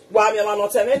 Wa mi ma no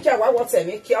te me kia wa wo te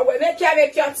me kia we me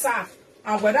kia ta.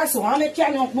 And we that's one me kia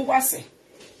ni ogbu wase.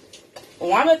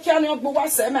 One me kia ni ogbu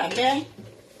wase ma me.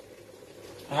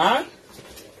 Ha?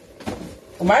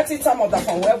 O ma ti ta mo da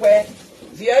kan we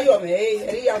via yo me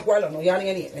eri ya gwa lo no ya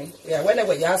ni ni. Ya we na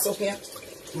we ya so kia.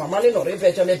 Mama ni no re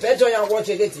bejo ya wo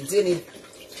je get dini.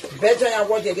 Bejo ya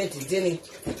wo je get dini.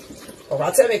 O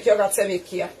ga te me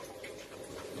kia.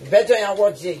 Bejo ya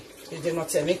wo je. You did not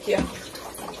tell me here.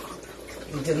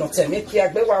 You did not tell me here.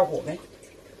 Be wa wo me.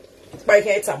 By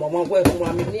here time mama we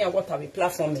who me near what have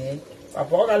platform me.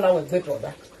 Aboga na we gbe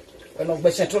brother. We no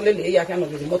gbe central le ya kan no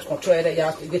remote control ere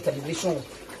ya get television.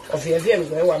 Of your view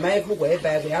we wa my book we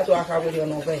by we had to aka we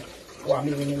no we wa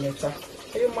me ni meta.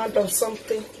 You man done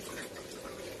something.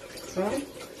 Huh?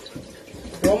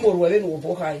 One more we no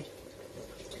bo high.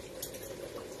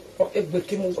 O egbe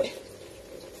ki mu we.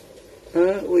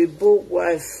 We both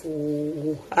wife.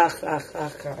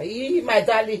 My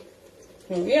darling.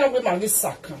 Yeah, we my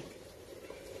saka.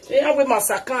 Yeah, we my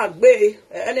saka be.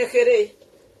 Any kere.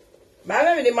 My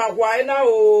baby, my wife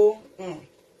now.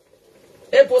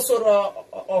 E posoro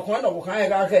ọkàn no kan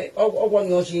ga ke owo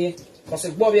ni o se ko se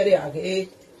gbo bi re age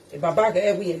e baba ga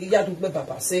e wi ye ya du gbe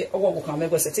baba se owo kan me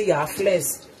go se ti ya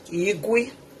flex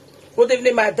igui. Good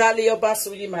evening, my darling, your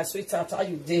Suzy, my sweetheart, how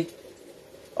you dey?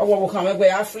 Oh, we come we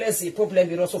have flex problem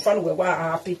because so far we were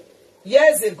happy.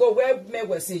 Years ago, where me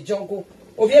we see jungle.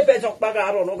 Obi bejon paga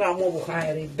aro no ga mo bu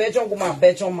kan re. Bejon go man,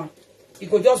 bejon man. You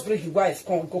go just bring your wife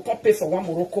come pay for one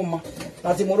Morocco man.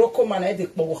 That the Morocco man e dey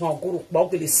po han go ro pa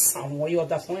sam wo yo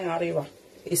da fun areva.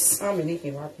 E sam ni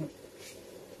ke wa kun.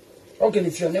 Okay,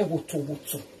 if you ne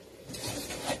wutu.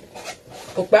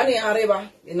 Okpani areva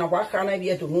ina wa kana bi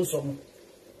e do no so mo.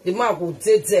 The man go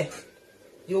dede.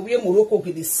 You be Morocco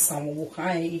ke the sam wo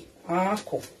kan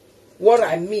anko. What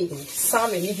I mean,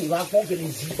 sam ni he wa kon ke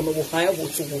the wo kan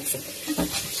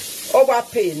wutu. Over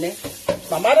pay ne.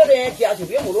 My mother there here to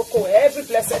be Morocco every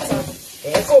blessed time.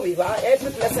 Every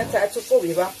blessed time to go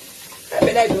river. I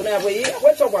mean, I don't know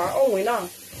what of our own winner.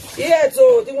 Yeah,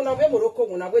 so they will not be Morocco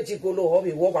when I wait to go low.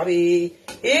 We walk away.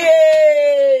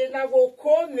 Eh, now go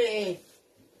call me.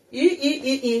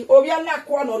 Oh, we are not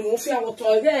one or you feel what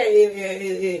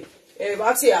I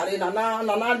what's here in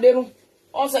an little.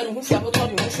 Also, who shall tell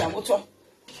you who shall talk.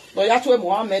 No, Yatwe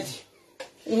Mohammed.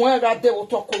 Where that they will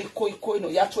talk koi no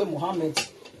Yatwe Mohammed.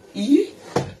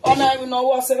 Ona we no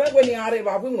was when you are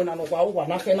aba we na no wa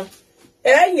na kena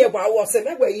ye ba wo se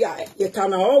me we ya ye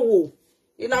kana owo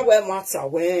ina we matter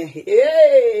we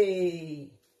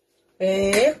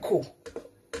ko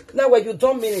na we you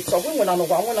don't mean it so we na no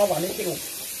wa ni ki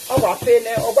o wa pe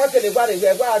ne o gba gele gba re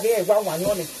we gba ge gba wa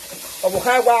yan ni o bu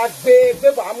ka wa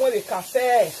gbe ba mo we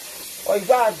cafe o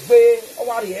gba gbe o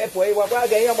wa re e bo e wa gba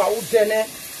ge yan wa u de ne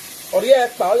ori e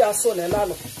pa o ya so ne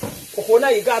lalo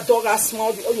Okona you got dog as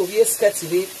small or you be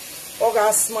sketchy or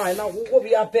gas smile now who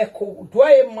be a beco do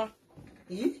I ma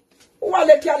who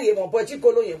let carry him but you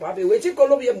go in Baby waiting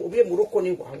Colombia will be Morocco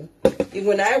one in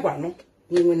when I want no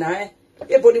when I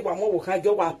everybody one more will have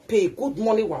your pay good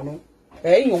money one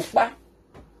you pa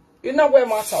you know where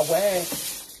master where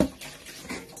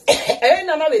and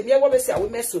another me what say I will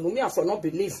mess with me for not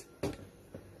believe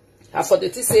I for the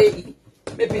to say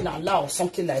maybe not allow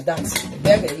something like that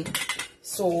baby.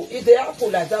 So, if they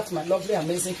apple like that, my lovely,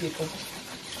 amazing people.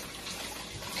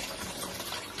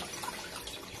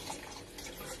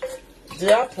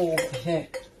 The apple,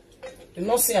 you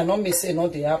not see, I not me say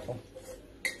not the apple.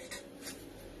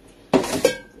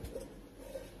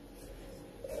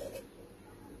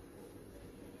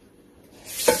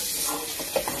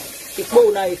 If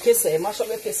now you kiss a much of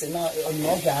a kiss now on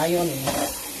your iron.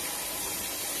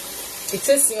 It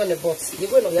tastes on the box. You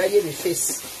go to your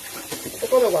face.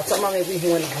 What time maybe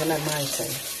when I mind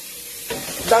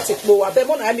that's it. But I bet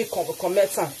when I make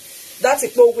comment that's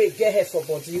it. But we get here for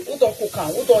body. Who don't cook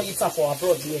and who don't eat for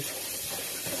abroad here.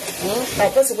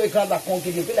 Like person we grandma can't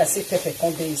give you. Be like say pepper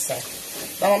can't be inside.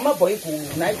 Now my boy who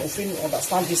now go feel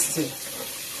understand this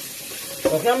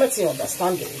thing. But grandma thing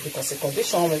understand it because the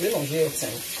condition we don't hear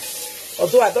thing.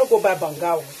 Although I don't go buy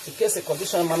banga in case the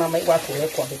condition man make work to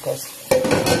record because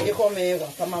you come me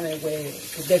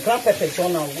the grand pepper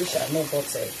journal which I know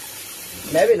but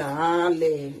maybe na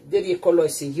the color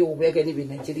is you we get in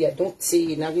Nigeria don't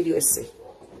see na video say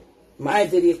my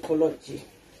daily ecology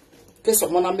case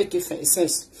someone make it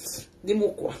sense the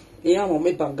mukwa ya mo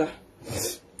me banga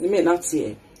ni me na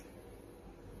tie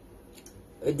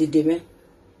edideme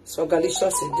so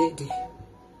galicious edede.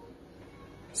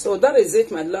 So that is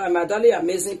it, my darling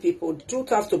amazing people. The truth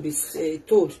have to be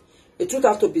told. The truth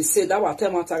have to be said. That was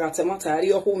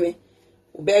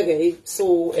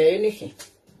so anything.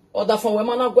 Other from when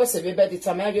man go se be the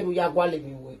time I get we are gwale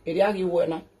we. Eri agi we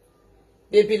na.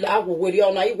 Baby la go we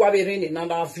on na igwa be rin na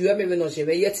na view me no je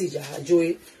be yeti ja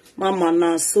joy. Mama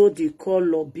na so the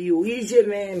color bi o. Ije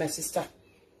me my sister.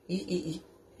 I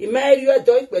marry you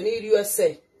do it when you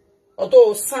say.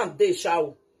 Although sand dey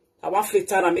show. I want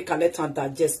filter and make a let and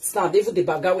digest. Now, even the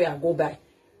bagger where I go by,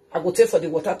 I go take for the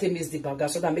water to mix the bagger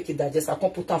so that make it digest. I can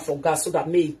put on for gas so that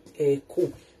make it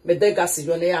cool. But the gas is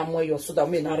when I am more so that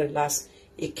may not relax.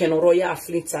 It can roll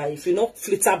filter. If you know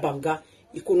filter bagger,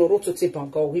 you can rotate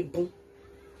bagger with boom.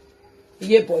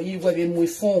 Yeah, boy, you will be muy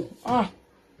phone. Ah,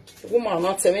 woman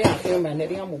not saying I feel my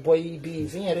name. I'm boy be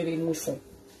very muy phone.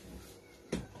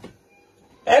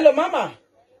 Hello, mama.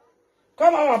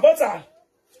 Come on, butter.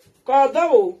 Call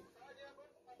double.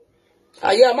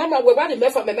 Yeah, mama, we're running me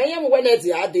for me. I am when it's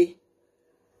the day.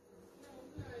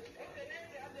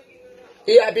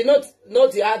 Yeah, be not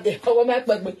the other. How am I?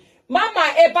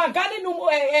 Mama, e bagani no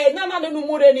nana no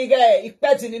mure ni ge,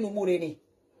 ipeti ni no mure ni.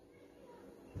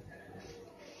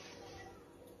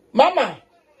 Mama,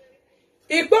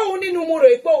 ipo uni no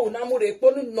mure, ipo una mure,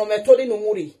 ipo no metodi no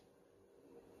mure.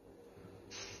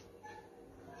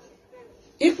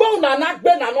 Ipo una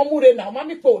nakbe na no mure na,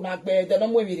 mami po nakbe de no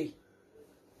mwemiri.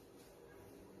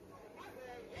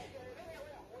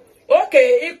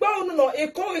 Okay, ipo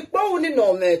uni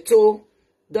no meto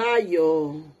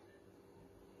dayo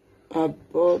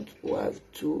about wife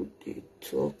to the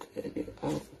talk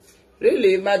anyhow.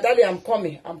 Really, my daddy, I'm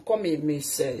coming,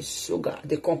 Miss Sugar.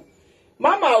 They come.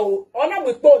 Mama, ona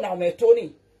wipo na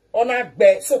metoni. Ona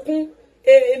gbe sokun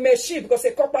machine because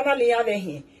e kopana ni ya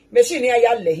lehin. Machine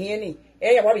ya lehin ni.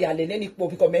 Ya wa ya le ni po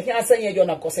because me hin asan ye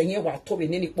na because hin wa to be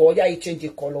ni po ya change the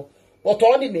color. But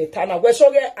oni meta na we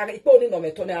so ge ipo ni no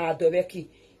metoni adobeki.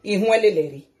 Ihun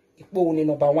eleleri. Ipo ni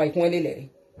number 1 ihun eleleri.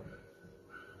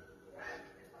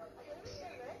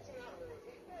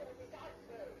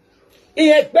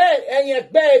 Iye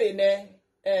gbe ne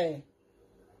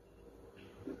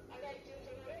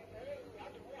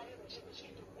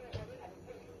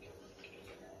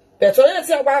but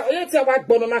you tell about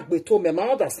gbono na gbe to me ma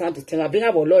understand the thing I been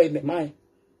have law in my mind.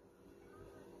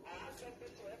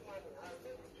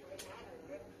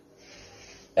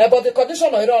 But the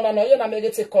condition of it on no you na make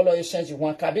it color exchange you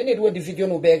want can be need with the video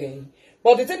no beg.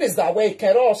 But the thing is that way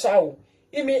can also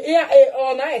I mean here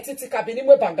on na etiti kabini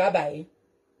mo banga bai.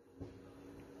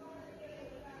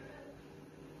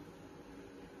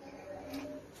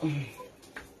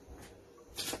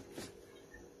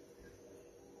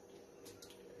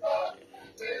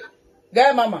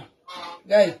 Guy mama.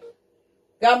 Guy.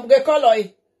 Gam ge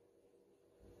koloi.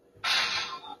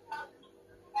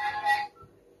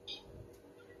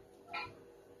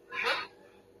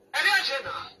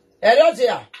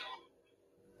 Elojia.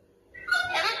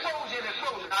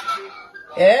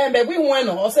 Me we won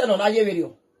no, o se no na ye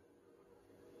video.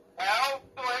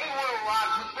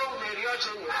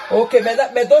 Okay,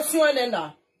 me do si one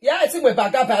na. Yeah, I think we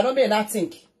back up, I don't mean I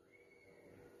think.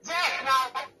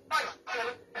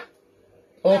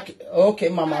 Okay,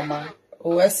 mama.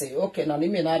 Oh, I say, okay, now let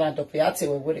me not run up here. We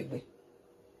would be.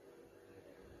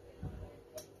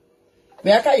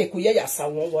 Me aka ye kuye ya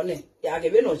sawo wone. Ya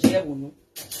gebe no je wunu.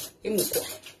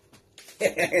 Imuko.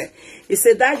 He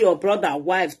said that your brother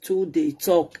wife too they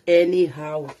talk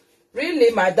anyhow.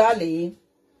 Really, my darling,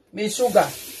 me sugar.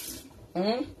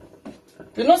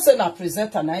 You know say na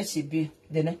presenter na she be,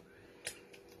 dene.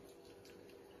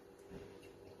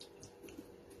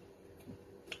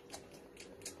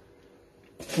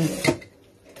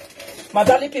 My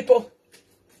darling people,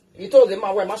 you told them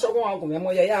my way, my show go me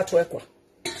mo ya to ekwa.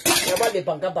 Ya ba le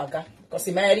banga because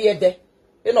he marry ede.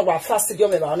 You know what fast you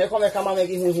me ba na come come make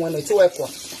hu hu no to ekwa.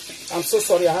 I'm so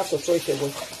sorry I have to throw it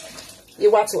away.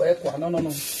 You want to ekwa? No.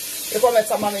 You come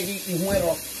come make hu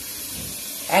ero.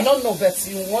 I don't know, but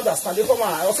you understand. You come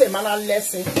on, also man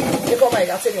lesson. You come on, I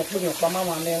tell you, put your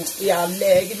mama and yeah,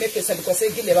 leg make it because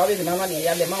they give the baby mama and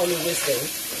yeah, the man only waste day.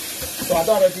 So I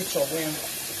don't already trouble.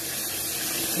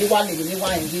 You want it, you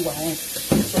want.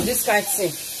 So this kind of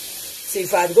thing. See,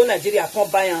 if I go Nigeria, I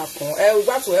can't buy and come. We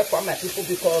want to help my people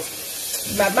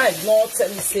because my mind not tell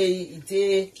me say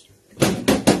they.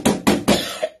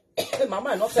 My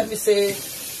mind not tell me say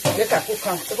they can cook.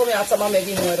 So come here, answer my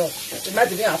maybe no.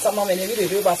 Imagine me answer my maybe they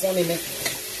do pass on me.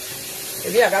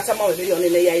 If you got some more video on the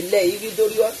lay, you do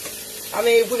your. I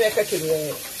mean, we make a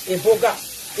boga.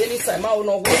 Any time I will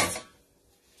not wait.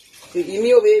 You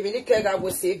know, we need to go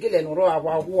say again or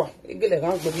our war. Again,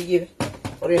 I'm going to give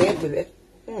or a head with it.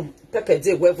 Pepper,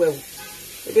 they well.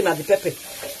 Even at the pepper.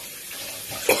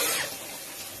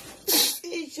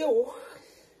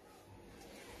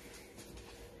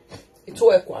 It's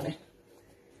all equal.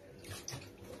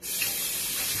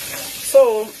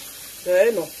 So,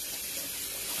 you know.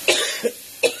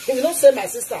 If you don't say my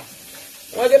sister,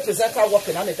 when they present her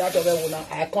working on the dog,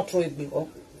 I control it before.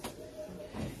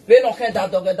 We don't care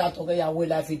that dog, I will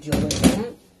live video.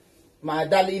 My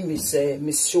darling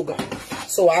Miss Sugar.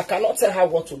 So I cannot tell her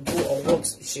what to do or what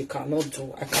she cannot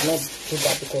do. I cannot do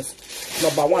that because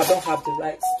number one, I don't have the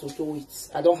right to do it.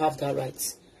 I don't have that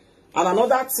right. And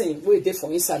another thing, we did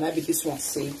for inside, I be this one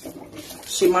say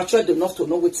she matured enough to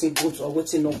know what's good or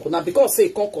what's not good. Now because say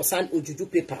can't concern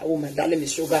Ujuju paper, oh my darling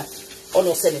Miss Sugar, or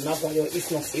not selling enough one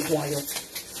if not save one year.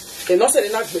 They not selling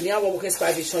enough when you have working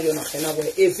supervision, you're not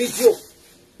a video.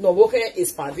 No working is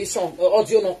supervision or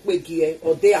audio not with gear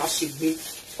or they are should be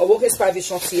or working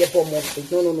supervision see a bomb. No,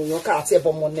 you can't see a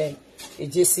bomb on name. A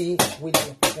JC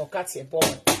video, you can't see a bomb.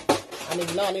 And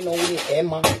if now you know we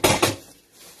Emma.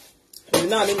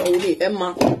 Now you know we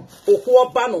Emma. Oku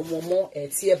bano momo e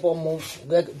tie bomb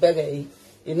bege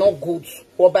e no good.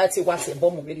 Or by ti was a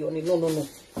bomb video. No.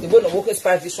 The one of working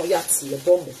supervision ya see a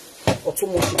bomb or too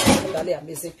much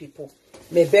amazing people.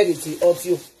 May bury the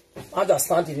audio.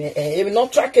 Understanding it, will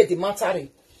not track it the matter.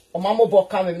 Or Mamma Bob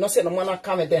come, not say no man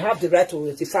come, they have the right to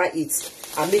rectify it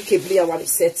and make a clear what it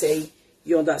said.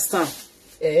 You understand?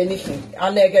 Anything.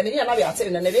 And again, you know, I tell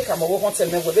you, and they come over once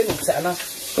and then within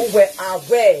who were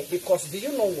aware because do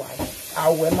you know why?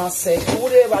 Our man say,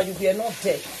 whoever you be not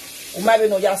dead, who might be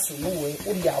no yasu, no way,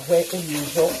 who you are where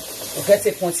you get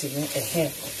a point in your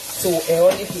hand. So,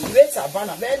 only if you wait a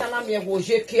banner, then I'm here, go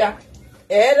here.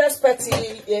 Respecting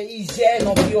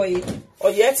no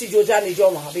or yet Jojani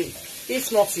Jomabe. If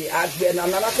not,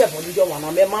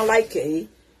 I like it.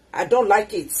 I don't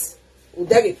like it. Would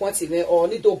be pointing or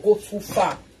need to go too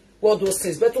far. All those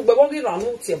things. But we won't be run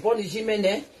out here. Body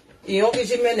Jimene, young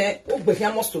Jimene,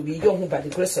 who must to be young by the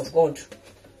grace of God.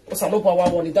 Because I know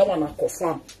one that one I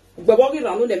confirm. We won't be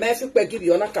run out the Matthew give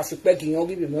you on a cafe begging or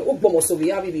give you almost we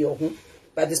have your home.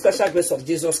 By the special grace of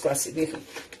Jesus Christ,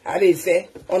 I be fair.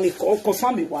 Only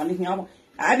confirm me one here.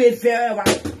 I be fair.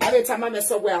 Every time I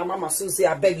say where Mama Suzy,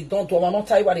 I beg you don't do. I'm not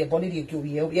tell you what your body they do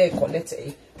here. Yeah, collect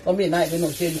it. I mean, I don't know.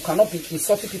 You cannot be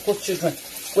insulting people's children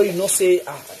when you know say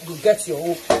you get your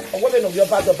own. Or what you know your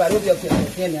bad or bad of your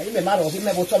opinion. You may matter of him.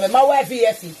 But my wife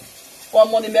VF. Or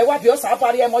money may wife your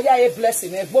salary. I'm a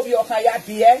blessing. Bob your kaya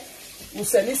be. You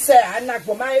say I'm not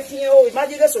for my feel.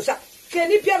 Imagine the social. Can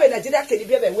you be a Nigeria? Can you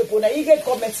be a weapon? You get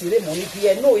comments to them money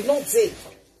here. No, it's not say.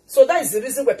 So that is the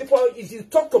reason where people, if you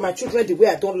talk to my children the way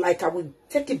I don't like, I will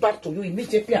take it back to you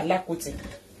immediately and laugh with it.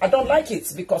 I don't like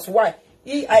it because why?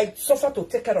 I suffer to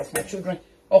take care of my children.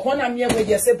 Or when I'm here, when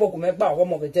you say, "Bogumeba,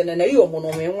 one of the general, you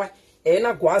monomewa, and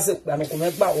I guaze,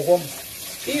 Banogumeba, or home.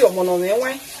 You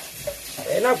monomewa,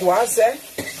 and I guaze,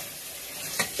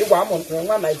 you want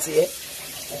one, my dear,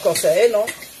 because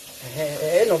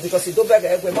no, because you don't beg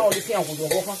every man only thing I would go.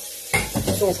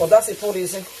 So for that simple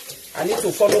reason, I need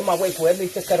to follow my way to help me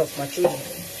take care of my children.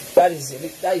 That is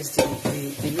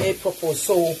the main purpose.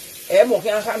 So I'm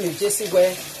working on me Jesse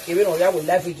where even though I will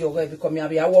live video where because me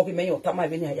I work me your time I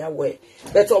been here way.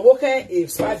 But working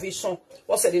is my vision.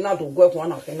 What's the now to work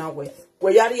one of now way.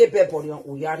 We are here bebo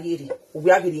we are here. We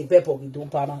are here bebo we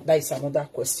don't banner. That is another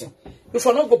question. You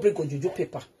for not go bring Juju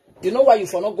paper. You know why you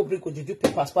for not go bring Juju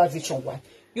paper as part vision why?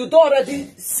 You don't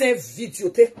already save video,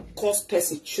 take cost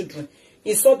person children.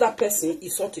 Insult that person,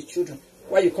 insult the children.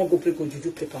 Why you can't go break or you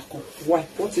do paper? Why?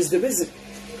 What is the reason?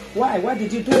 Why? Why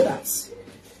did you do that?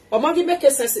 Or maybe make a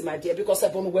sense, my dear, because I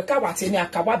don't work out any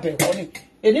akawabe.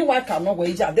 Anyone cannot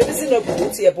wage out. The reason of the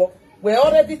table, we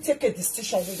already take a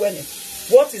decision when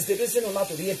what is the reason not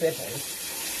to be a paper?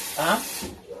 Huh?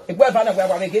 If we're banner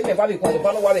where we give me what we call the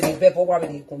banner where we paper, what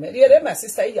we come. Yeah, my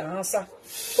sister, your answer.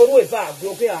 For whoever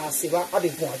broke your siva, I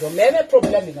didn't know.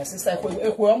 Problem in my sister,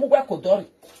 if we are work or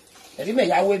Rime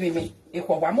ya we me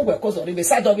iko wa mo because of the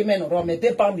side document or me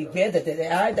dey bound me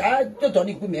I don't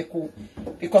need me cool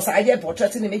because I get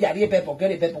portraiting me yare paper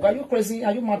get paper are you crazy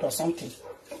are you mad or something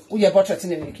We are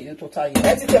threatening to total.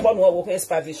 Let's take about no working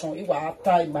starvation. You are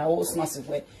time my whole massive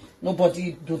way.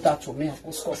 Nobody do that to me. I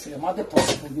will score for your mother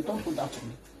possible. You don't do that to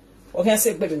me. Okay, I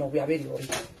say, baby, no, we are very worried.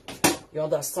 You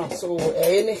understand? So,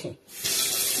 anything.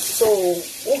 So,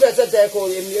 who gets a deco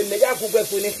in the Yaku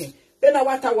for anything? Then I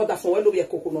want water for a little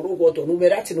coconut water, no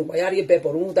merati no bayari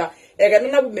beborunda.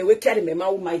 Egana me we carry me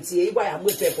my dear, why I'm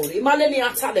with people. Imaleni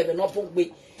atale no book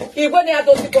me. Even I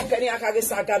don't think any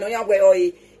Akaga no ya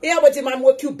way. Here, what is my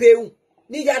work you bill?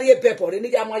 Nigari pepper, and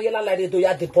Nigamayela like do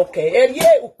ya de poke. And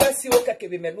ye, Upesi Oka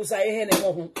be Melusa hen and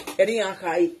home, and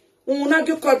Yankai. Una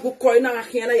you call good coin, and I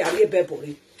can't yari pepper.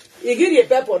 You give you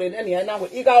pepper in any now.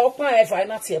 You got up my if I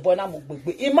not see a bonam.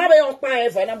 You might be up my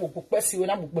if I am Upesi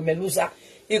when I'm Melusa.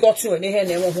 You got you any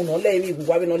hen and who no lay me,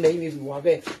 who have no lay me, who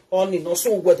have only no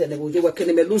so what and they were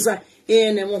killing Melusa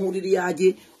in and who did the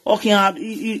idea. Okay,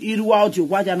 you out you,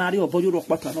 why an idea of you rock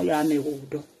button or ya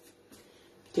never.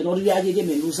 Can only get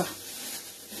me loser.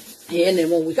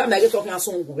 We can't make it talking as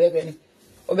soon as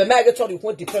or the maggot told you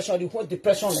want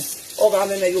depression, or I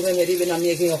mean, you may even a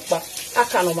making of back. I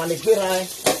can't manage behind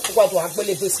what to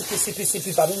actually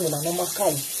CP Baboon and no more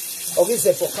come. Or is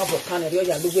it for couple of canary? You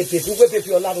look at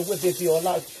your love, with your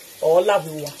love, or love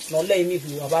you, no lay me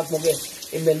you about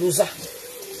Moget in the loser.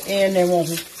 And then I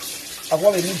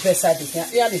want to leave beside the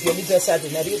camp. Yeah, if you leave beside the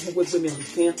narrative with women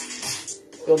here.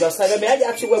 You understand? I mean, I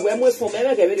actually went from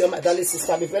my darling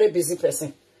sister. I'm a very busy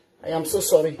person. I am so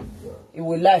sorry. You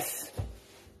will laugh.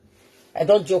 I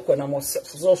don't joke when I'm on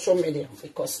social media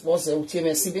because once the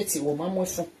ultimate CBT will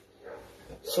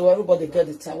so everybody get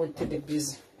the time when they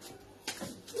busy.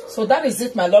 So that is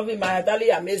it, my lovely, my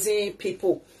darling, amazing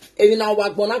people. Even now,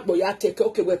 we're take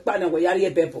okay, we're planning we are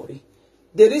here, baby.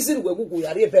 The reason we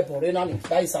are here, baby,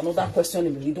 that is another question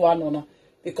in the video.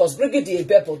 Because bringing the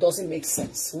Bible doesn't make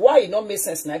sense. Why it not make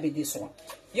sense now be this one?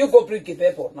 You go bring a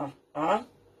Bible now. Huh?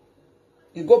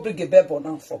 You go bring a Bible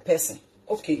now for person.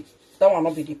 Okay, that will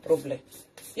not be the problem.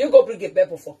 You go bring a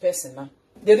Bible for person now.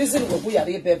 The reason we are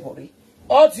a Bible,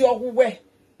 all the other way,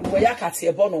 we are at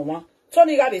a bono one.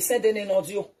 Tony got a sending in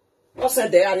audio. Not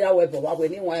send the area web or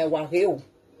when you want Wageo.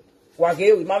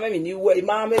 Wageo, Mamma knew where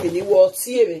Mamma knew what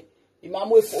see. Imam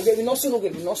will forgive no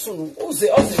soon, no soon. Oh,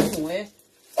 the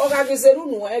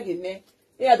Organizerunu egine.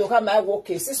 Yeah, do come my work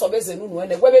case. So bezenu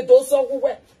and where those who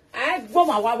I go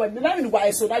my way. Me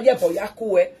why so na je for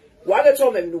yakue. Wa get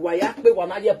from me why yakbe wa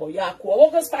na je for yaku.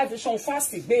 Workers fight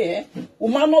fast be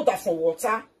Uma know that from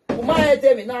water. Uma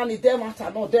dem na ni dem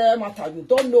matter no dem matter you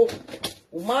don't know.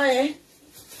 Uma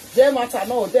dem matter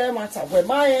no dem matter. Where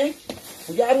my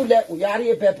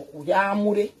uyari bebo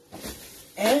uyamure.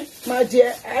 My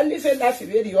dear, I live in life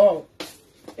very all.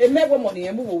 A member money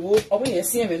and move or we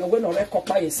see him and when or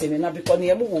copy a seminar because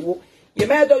near move. You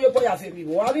may do your boy of him.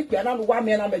 While we are not 1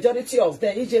 man, a majority of the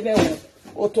EJM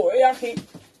or to Yaki,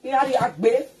 Yari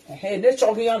Bay, and the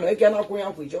Chogian again are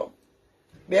going with you.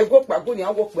 They go back when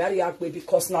you walk very ugly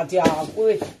because not the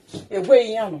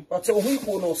way young, but so we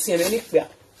will not see any clear.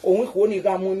 Only when you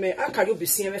got women, how can you be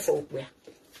seeing me for where?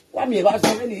 One me about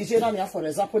so for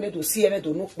example, to see me to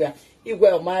look where you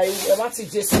were my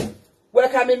Jesse. Where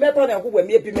can me mepo na who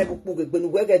me be me book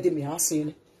when we get me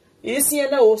hasin. You see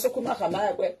na also kuma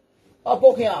kana we.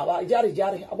 Opokin aba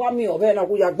jari aba mi obe na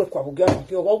wo yagbe kwa go gan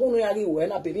ki obo gunu yari we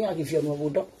na be ni agifie no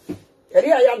bodo. Eri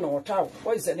aya no ta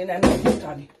wo is ni na na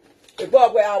tani. E bo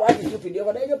gbe awa di tu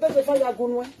video na yo pe fa ya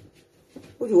gunu we.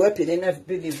 Wo you we pe na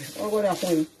believe. O go na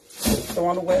kun. So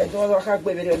one we do ka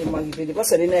gbe video ni magi video. Bo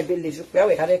se ni na believe pe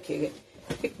we hare kege.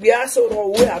 Bi aso ro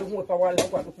we aru we pa wa la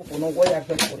kwa pupu no go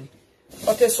yagbe kori.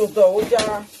 Okay, so the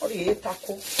Oja or the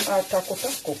taco.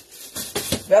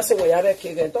 That's the way I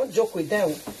reckon. Don't joke with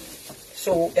them.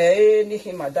 So,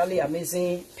 anything, my darling,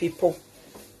 amazing people.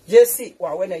 Jesse,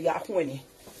 when a Yahweh,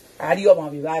 I do my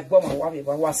right, but my wife,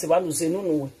 but was about to say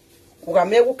no.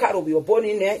 Ugamewu caro be born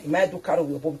in there, you might do caro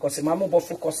be born because my mobile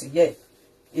focus, yeah.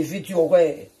 A video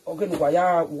where Ogan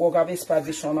Waya, Wogabe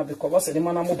Spavishona, because the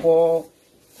man mobile,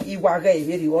 Iwaga,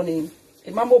 very only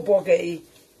a mammo bogey.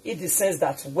 In the sense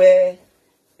that where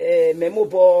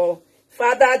memorable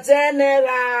Father General,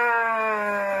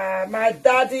 my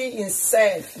daddy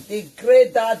himself, the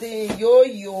great daddy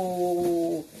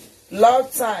yo, long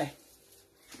time.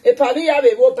 If I have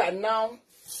a woman now,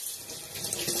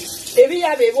 if we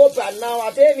have a woman now,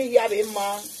 I tell me have a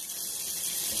man.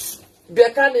 Be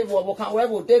can't live what can we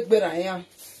will take better here.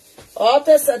 All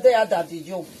the said they are daddy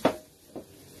you.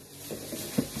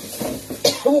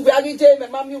 Who be agitated, my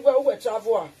mommy will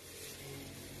travel.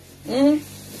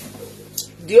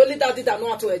 The only daddy that know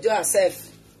how to enjoy herself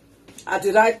at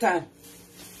the right time.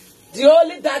 The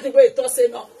only daddy way to say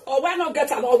no. Or why not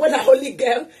get an or when I only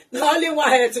girl, the only one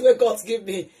head to God give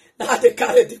me. Now they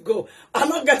carry to go. I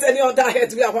not get any other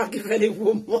head we I want give any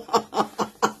woman.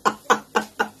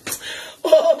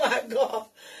 Oh my God.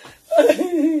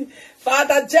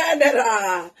 Father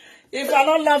General. If I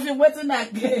don't love you, waiting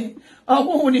again. I'm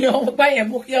only on by a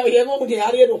book. You're only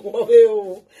a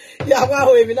little.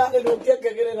 Yeah, we not little get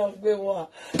of the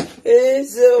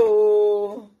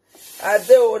so I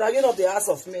do. Now you know the ass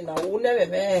of me now. Who never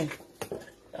man.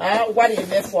 What he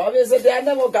meant for? I said, I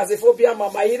never got a phobia.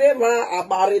 Mamma, you never are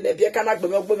married. If you cannot be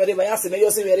my ass, may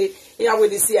you see very. Yeah,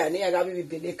 we see a near Gabi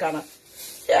Bilicana.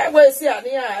 Yeah, we see a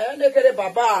near. I look at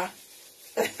Baba.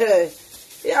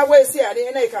 Yeah, we see a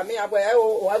near. Come here. I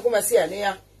go see a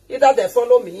near. Either they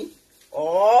follow me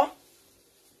or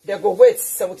they go wait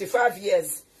 75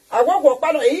 years. I won't walk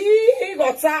by. He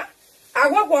got that. I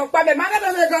won't walk by the man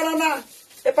of the governor.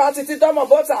 A party to Dom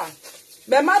Butter.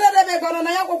 My mother never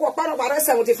gonna walk by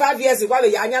 75 years ago.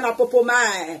 Yana Popo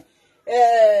man.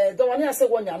 The one here said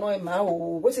one you know ma.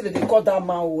 What did they call that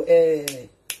ma?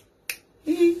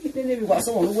 He didn't was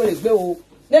someone who will go.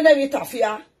 Then maybe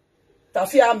Tafia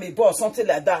me boss something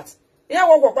like that. Yeah,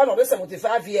 walk by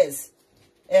 75 years.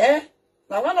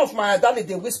 Now one of my daddy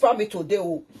they whisper me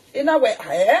today. In a way,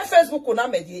 Facebook could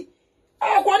not make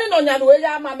I want to know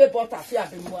ya mama bought Tafia.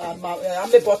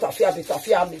 I bought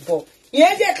Tafia me bo.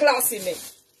 Ye class in me.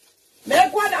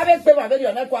 Make what I make paper very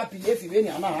on that what behave you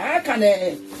now. I can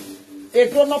a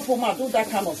grown up woman do that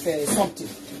kind of something.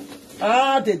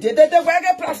 The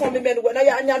wagon platform men when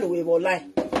I know we will lie.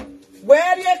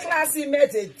 Where ye class in me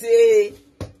today?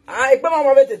 I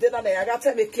mama the dinner I got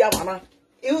to make Kiamana.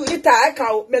 You eat a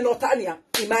cow menotania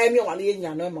in Miami one in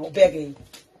no begging.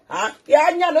 Ya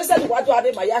no said what do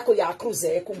I my yako ya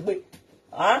cruise kumbe.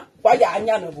 Why ya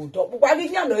nyano budo? Why we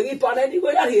nyano ripon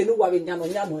anywhere I hear no why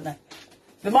nyano.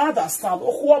 The mother stand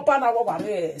who banner over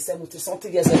 70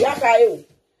 something years yaka.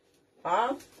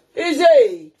 Is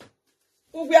a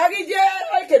Ubiagi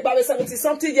like about 70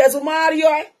 something years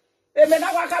Mario. And then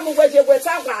I come away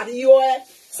with you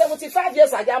 75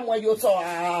 years I am when you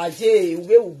saw Jay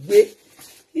will be.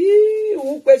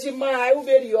 Who question my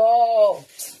video.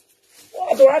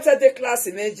 What do I take the class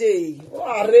in AJ?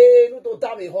 What no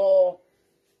tell me how.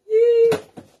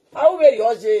 How very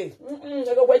OJ?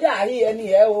 I go where I hear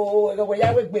any oh, I go where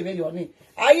I will be on me.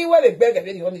 I will be beg a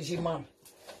video on the man.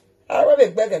 I will be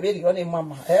beg a video on him,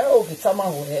 mamma. Oh, it's a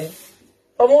man who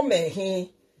oh, may he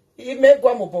make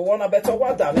one more one a better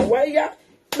what done. Why, ya?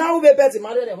 Now we better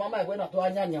man than mamma went up to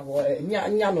Anyanya or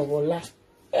Nyano or La.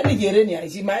 Any Gerenia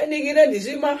is my any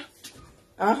Gerenia.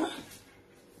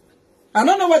 I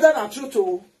don't know whether that's true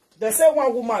too. They say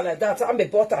one woman like that, I'm a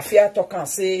bought a fair talk and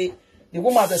say the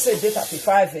woman they say date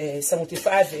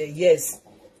 75 years.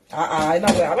 I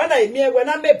know when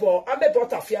I'm a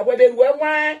bought a fair when they were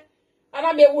wine. And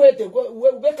I'm a way to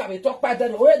go wake up and talk by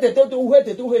them where they don't do where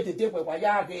they do where they do where you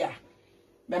are there.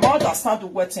 My mother stand to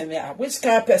wait in there. Which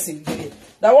kind of person did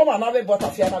that woman never bought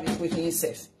a fair and be quick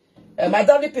himself. And my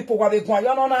daddy people were going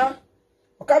on now.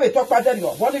 Okay, talk about them.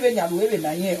 What even you know,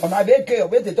 my year, or my big girl,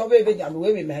 where the double even you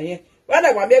know, my year. When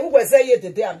I was say the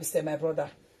day, Mr. My brother.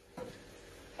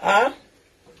 I'm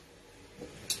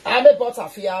a bought a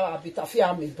fear, a bit of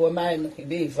fear, me boy, mine,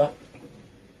 beaver.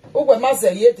 Who were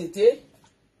master here today?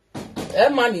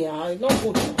 Money, I not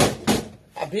good.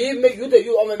 I be make you the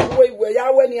you on the way where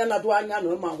you when you're not one, you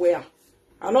know, my where.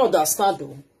 I know that stand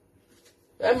though.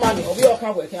 Money, we all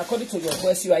can work according to your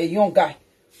quest. You are a young guy.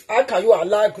 How can you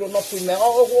allow grown up women?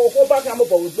 Oh, go back and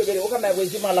move with baby. What can I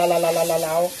wait?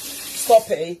 La. Stop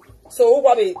it. So,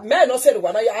 what we men not say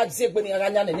what I had said when you're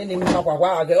running in the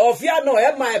oh, if you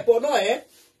know, my bono,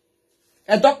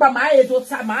 and Dr. Maya don't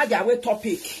say my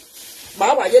topic.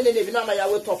 Mama, you didn't know my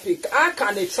topic. I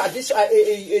can a tradition,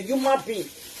 a human being,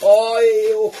 or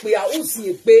we are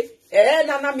Uzi,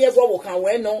 Nana me go can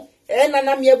wear no,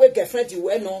 Nana me girlfriend you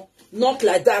wear no. Not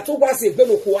like that. Who was a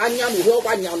fellow who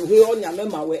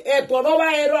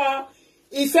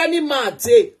if any man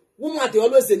say, woman, they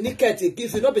always the naked they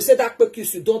give you, not be say that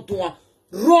because you don't do one.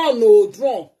 Run or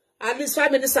draw. At least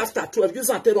 5 minutes after 12, use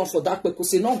and run for that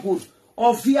because it's not good.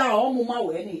 Or via or mama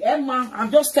or any. Emma, I'm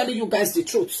just telling you guys the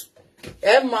truth.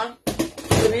 Emma,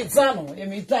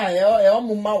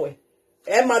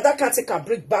 Emma, that can't take a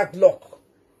brick back lock.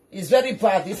 It's very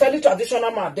bad. If any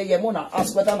traditional man, they yemuna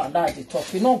ask whether or not they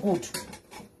talk. It's not good.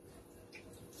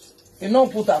 It's not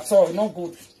good at all. It's not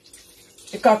good.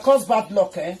 It can cause bad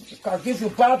luck, eh? It can give you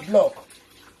bad luck.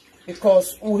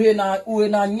 Because uhena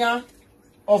nya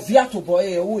ovia to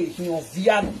boy uhi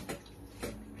oviano.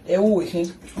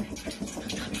 Uhi.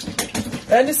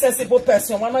 Any sensible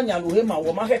person, one on Yaluhema,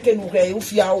 or Maheke Nuhe,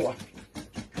 Ufiawa.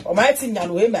 Or my tin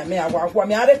Yaluhema, me,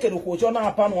 I reckon who John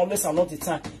upon always are not the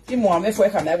time. Him, one for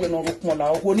can never know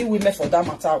Rukmola, who knew women for that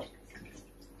matter.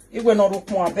 You will not look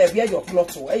more, baby, your plot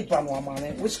to 8 pound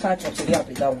man, which kind of to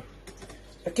be down.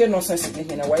 I can't nonsense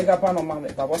in a way up on mamma,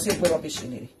 but what's your rubbish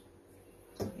in it?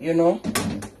 You know?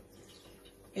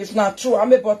 If not true,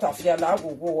 I'm a butt of your love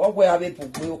will go away a bit,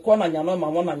 will call on your mama,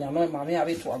 one on your mammy,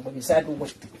 I to go beside the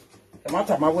work. The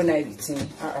matter my when I eat.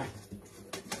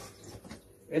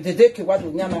 The deck what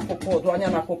do Yana Popo,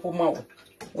 Duana Popo Mau.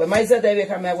 When my said they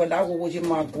come out when I will watch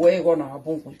my way on our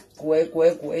book, go.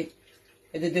 It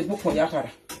did the book for Yakara.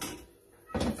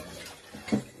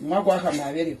 Magwaka,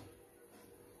 my video.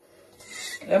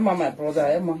 Emma, my brother,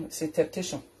 Emma, it's a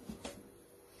temptation.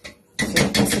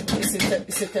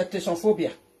 It's a temptation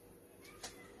phobia.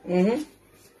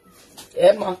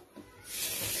 Emma,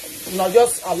 not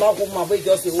just allow my way,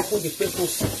 just the open the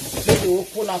papers, let the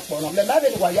open up for them. Remember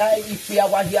why if we are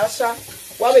Wadiasha,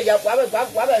 what we have,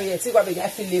 what we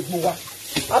have to live more.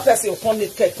 After say upon the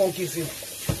cake, can't give you.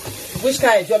 Which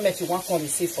kind of enjoyment you want to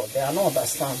receive for them? I don't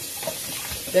understand.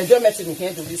 The enjoyment you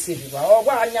can't do this city. Oh,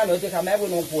 why I know they can never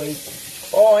know boy.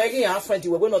 Oh, again, our friend,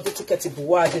 you were not to get to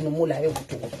Buwa, and no more like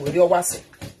to your was.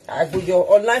 I would your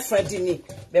online friend in me.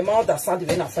 The mouth that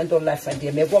sounded in a friend online friend,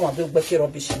 they may go and do better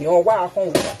rubbish. Oh, wow,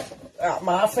 home.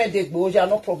 My friend, they go,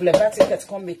 no problem. That ticket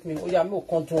come meet me. Oh, yeah, no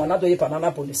contour, another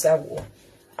banana police. I will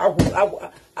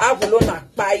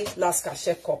not buy last cash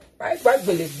check up. Right, back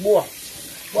will it more.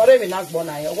 Whatever not born,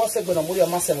 I was a good on your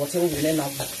master, whatever we name.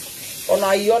 On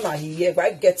a yona here,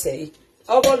 I get a.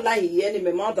 I won't lie here, any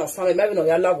amount of family, maybe no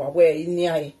yellow where in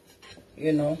near,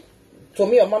 you know. To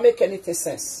me, or ma make anything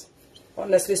sense,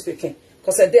 honestly speaking.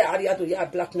 Because a day I had to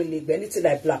blackmail, anything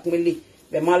like blackmail,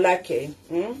 the man like a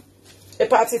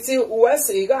party who was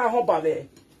a guy home by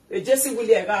a Jesse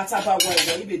William got up away,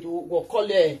 maybe do go call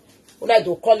it, when I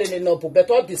do call it no, but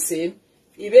all the same.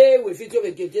 If we video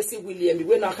with Jesse William, we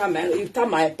will not come and if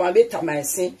my private my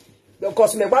sin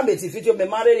because me one made video me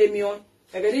marry me on.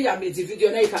 I really have made the video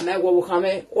na can I go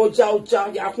come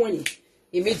oja ya kwani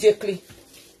immediately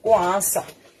go answer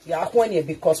ya kwani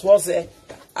because was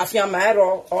afia my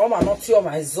ro or ma not your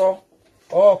my zo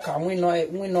or can we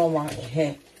know one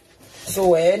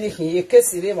so anything you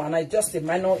case it man just a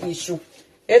minor issue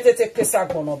etete case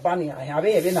agono bani I have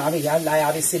even have ya lie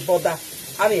I say border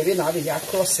I even have ya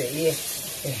cross here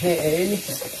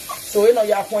anything so you know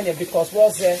ya kwani because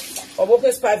was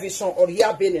Oboke spy vision or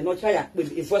ya been no kaya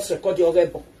if voice record your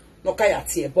rebel no kaya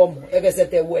tie bomb ever said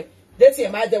they were that you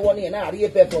might the one in a real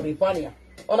paper ripania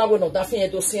on a one of that thing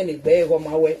to see any bay on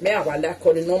my way me I like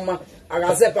calling no ma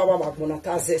agaze baba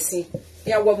magonataze si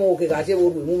ya wo mo gaje wo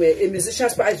remove a musician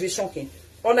spy vision king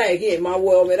on again my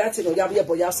well me that no ya be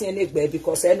boy ya see any gbe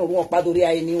because I no won padori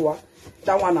ayi ni wa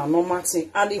that one na no maxing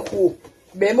and who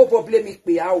be mo problem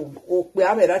pe a o pe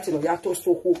a me that no ya to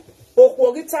so who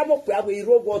Okugita mo pe awe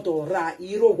irogodo ra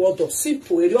irogodo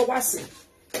simple eri owase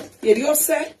eri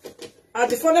ose at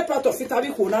the funny part of it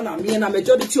abi ko na me na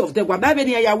majority of them wa ba be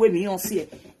ni ya we mi on see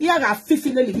e ga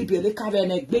fifile li bi ele ka be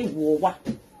na gbe iwo wa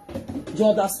you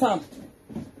understand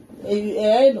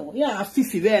no ya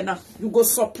fifi be na you go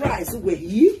surprise we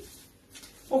yi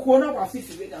okwo na wa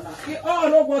fifi be na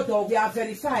all ogodo we are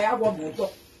verify awo mo do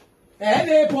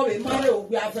me boy marry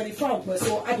we are verify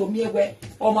so adomiewe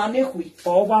o manekui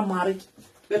o wa marry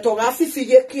but o ga fifi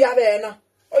ye kia be na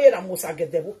o ye na musa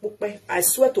gede pope I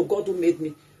swear to God who made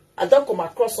me I don't come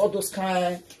across all those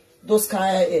kind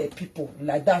people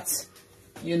like that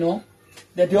you know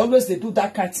that they always they do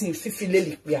that kind of thing fifi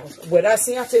lely where I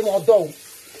see at one door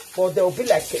but they'll be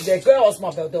like the girls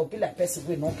my they'll be like person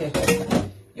we no care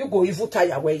you go evil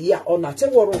tire where here or na te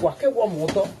woro wa ke wo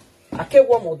modo ake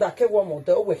wo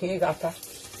modo o we kin gata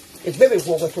e baby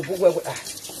wo to bo we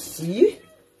yi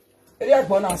eri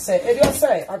agbon na say eri o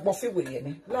say agbon fi we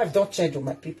ni life don't change with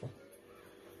my people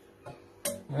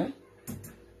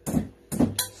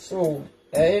so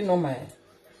you know my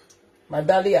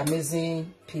darling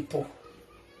amazing people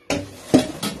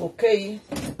okay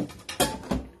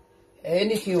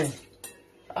anyhow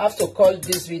I have to call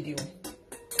this video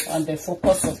and then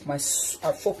focus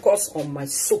on my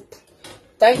soup.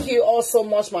 Thank you all so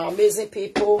much, my amazing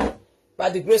people. By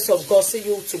the grace of God, see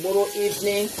you tomorrow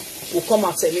evening. We'll come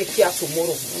at Ekia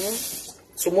tomorrow.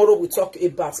 Tomorrow we talk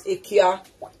about Ekia,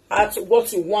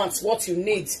 what you want, what you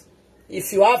need.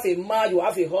 If you have a man, you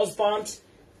have a husband,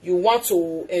 you want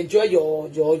to enjoy your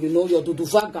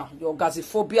duduvaga, your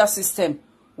gaziphobia system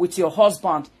with your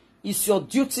husband. It's your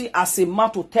duty as a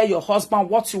man to tell your husband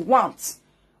what you want.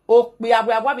 Oh, we are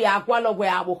agwa lo we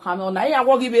awo kame na ya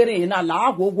wo gibere na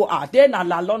la agwo ade na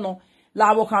la lono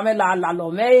la wo kan me la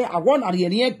lo me awon ari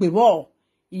eri egbe wo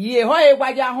iye ho e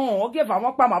gbaja ho o ge fa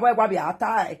mo pa ma bo e gba bi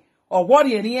ata owo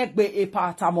ri eri egbe e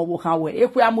pa ta mo wo kan we e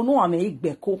ku amunu ame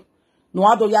igbe ko no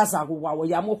ado ya zago wa wo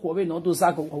ya mo ko be no do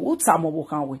zago wo ta mo wo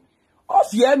kan we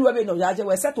ofie enu ebe no ya je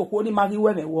we set okwo ni magi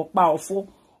we me wo pa ofo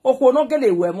okwo no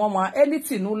gele we mo ma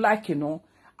anything no like no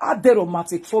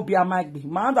aderomatic phobia magbe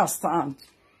ma understand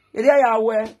area ya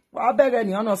we wa bege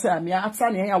ni ono se ami ata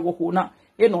ni ya wo ko na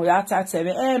eno ya ata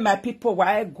tebe my people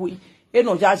wa egui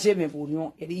eno ya je me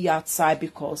bonyo eri ya ata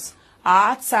because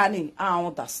ata ni I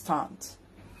understand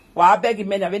wa beg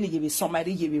me na be ni give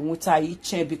somebody give me muta yi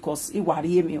chen because I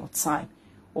worry me on time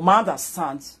o ma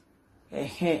understand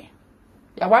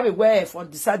ya wa be we for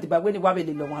decide by when wa be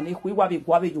le wan e ku wa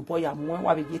be yo boy am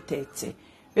wa be tete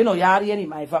eno ya ari ni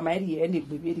my family any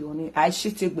gbebe oni I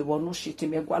shit egbe no shit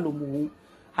me gwa lo mu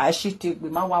I shit egbe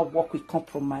ma wa work with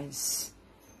compromise.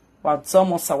 But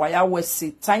someone say why I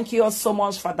say thank you all so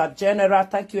much for that general.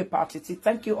 Thank you, Patiti.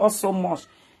 Thank you all so much.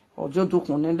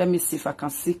 Let me see if I can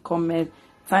see comment.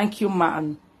 Thank you,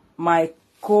 man. My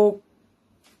ko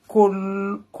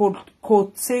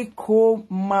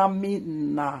mami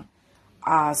na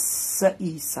as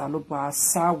isaluba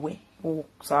sawe. Oh,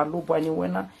 saluba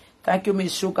anyway. Thank you,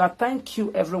 Miss Sugar. Thank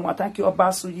you, everyone. Thank you,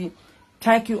 Obasuji.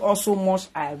 Thank you all so much.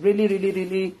 I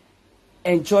really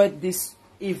enjoyed this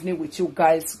evening with you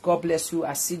guys. God bless you.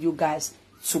 I see you guys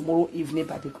tomorrow evening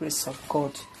by the grace of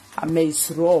God. Amen.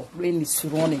 It's raw. Rain is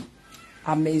running.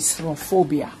 Amen. It's raw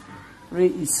phobia.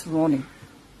 Rain is running.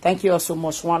 Thank you all so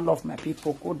much. One love, my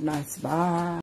people. Good night. Bye.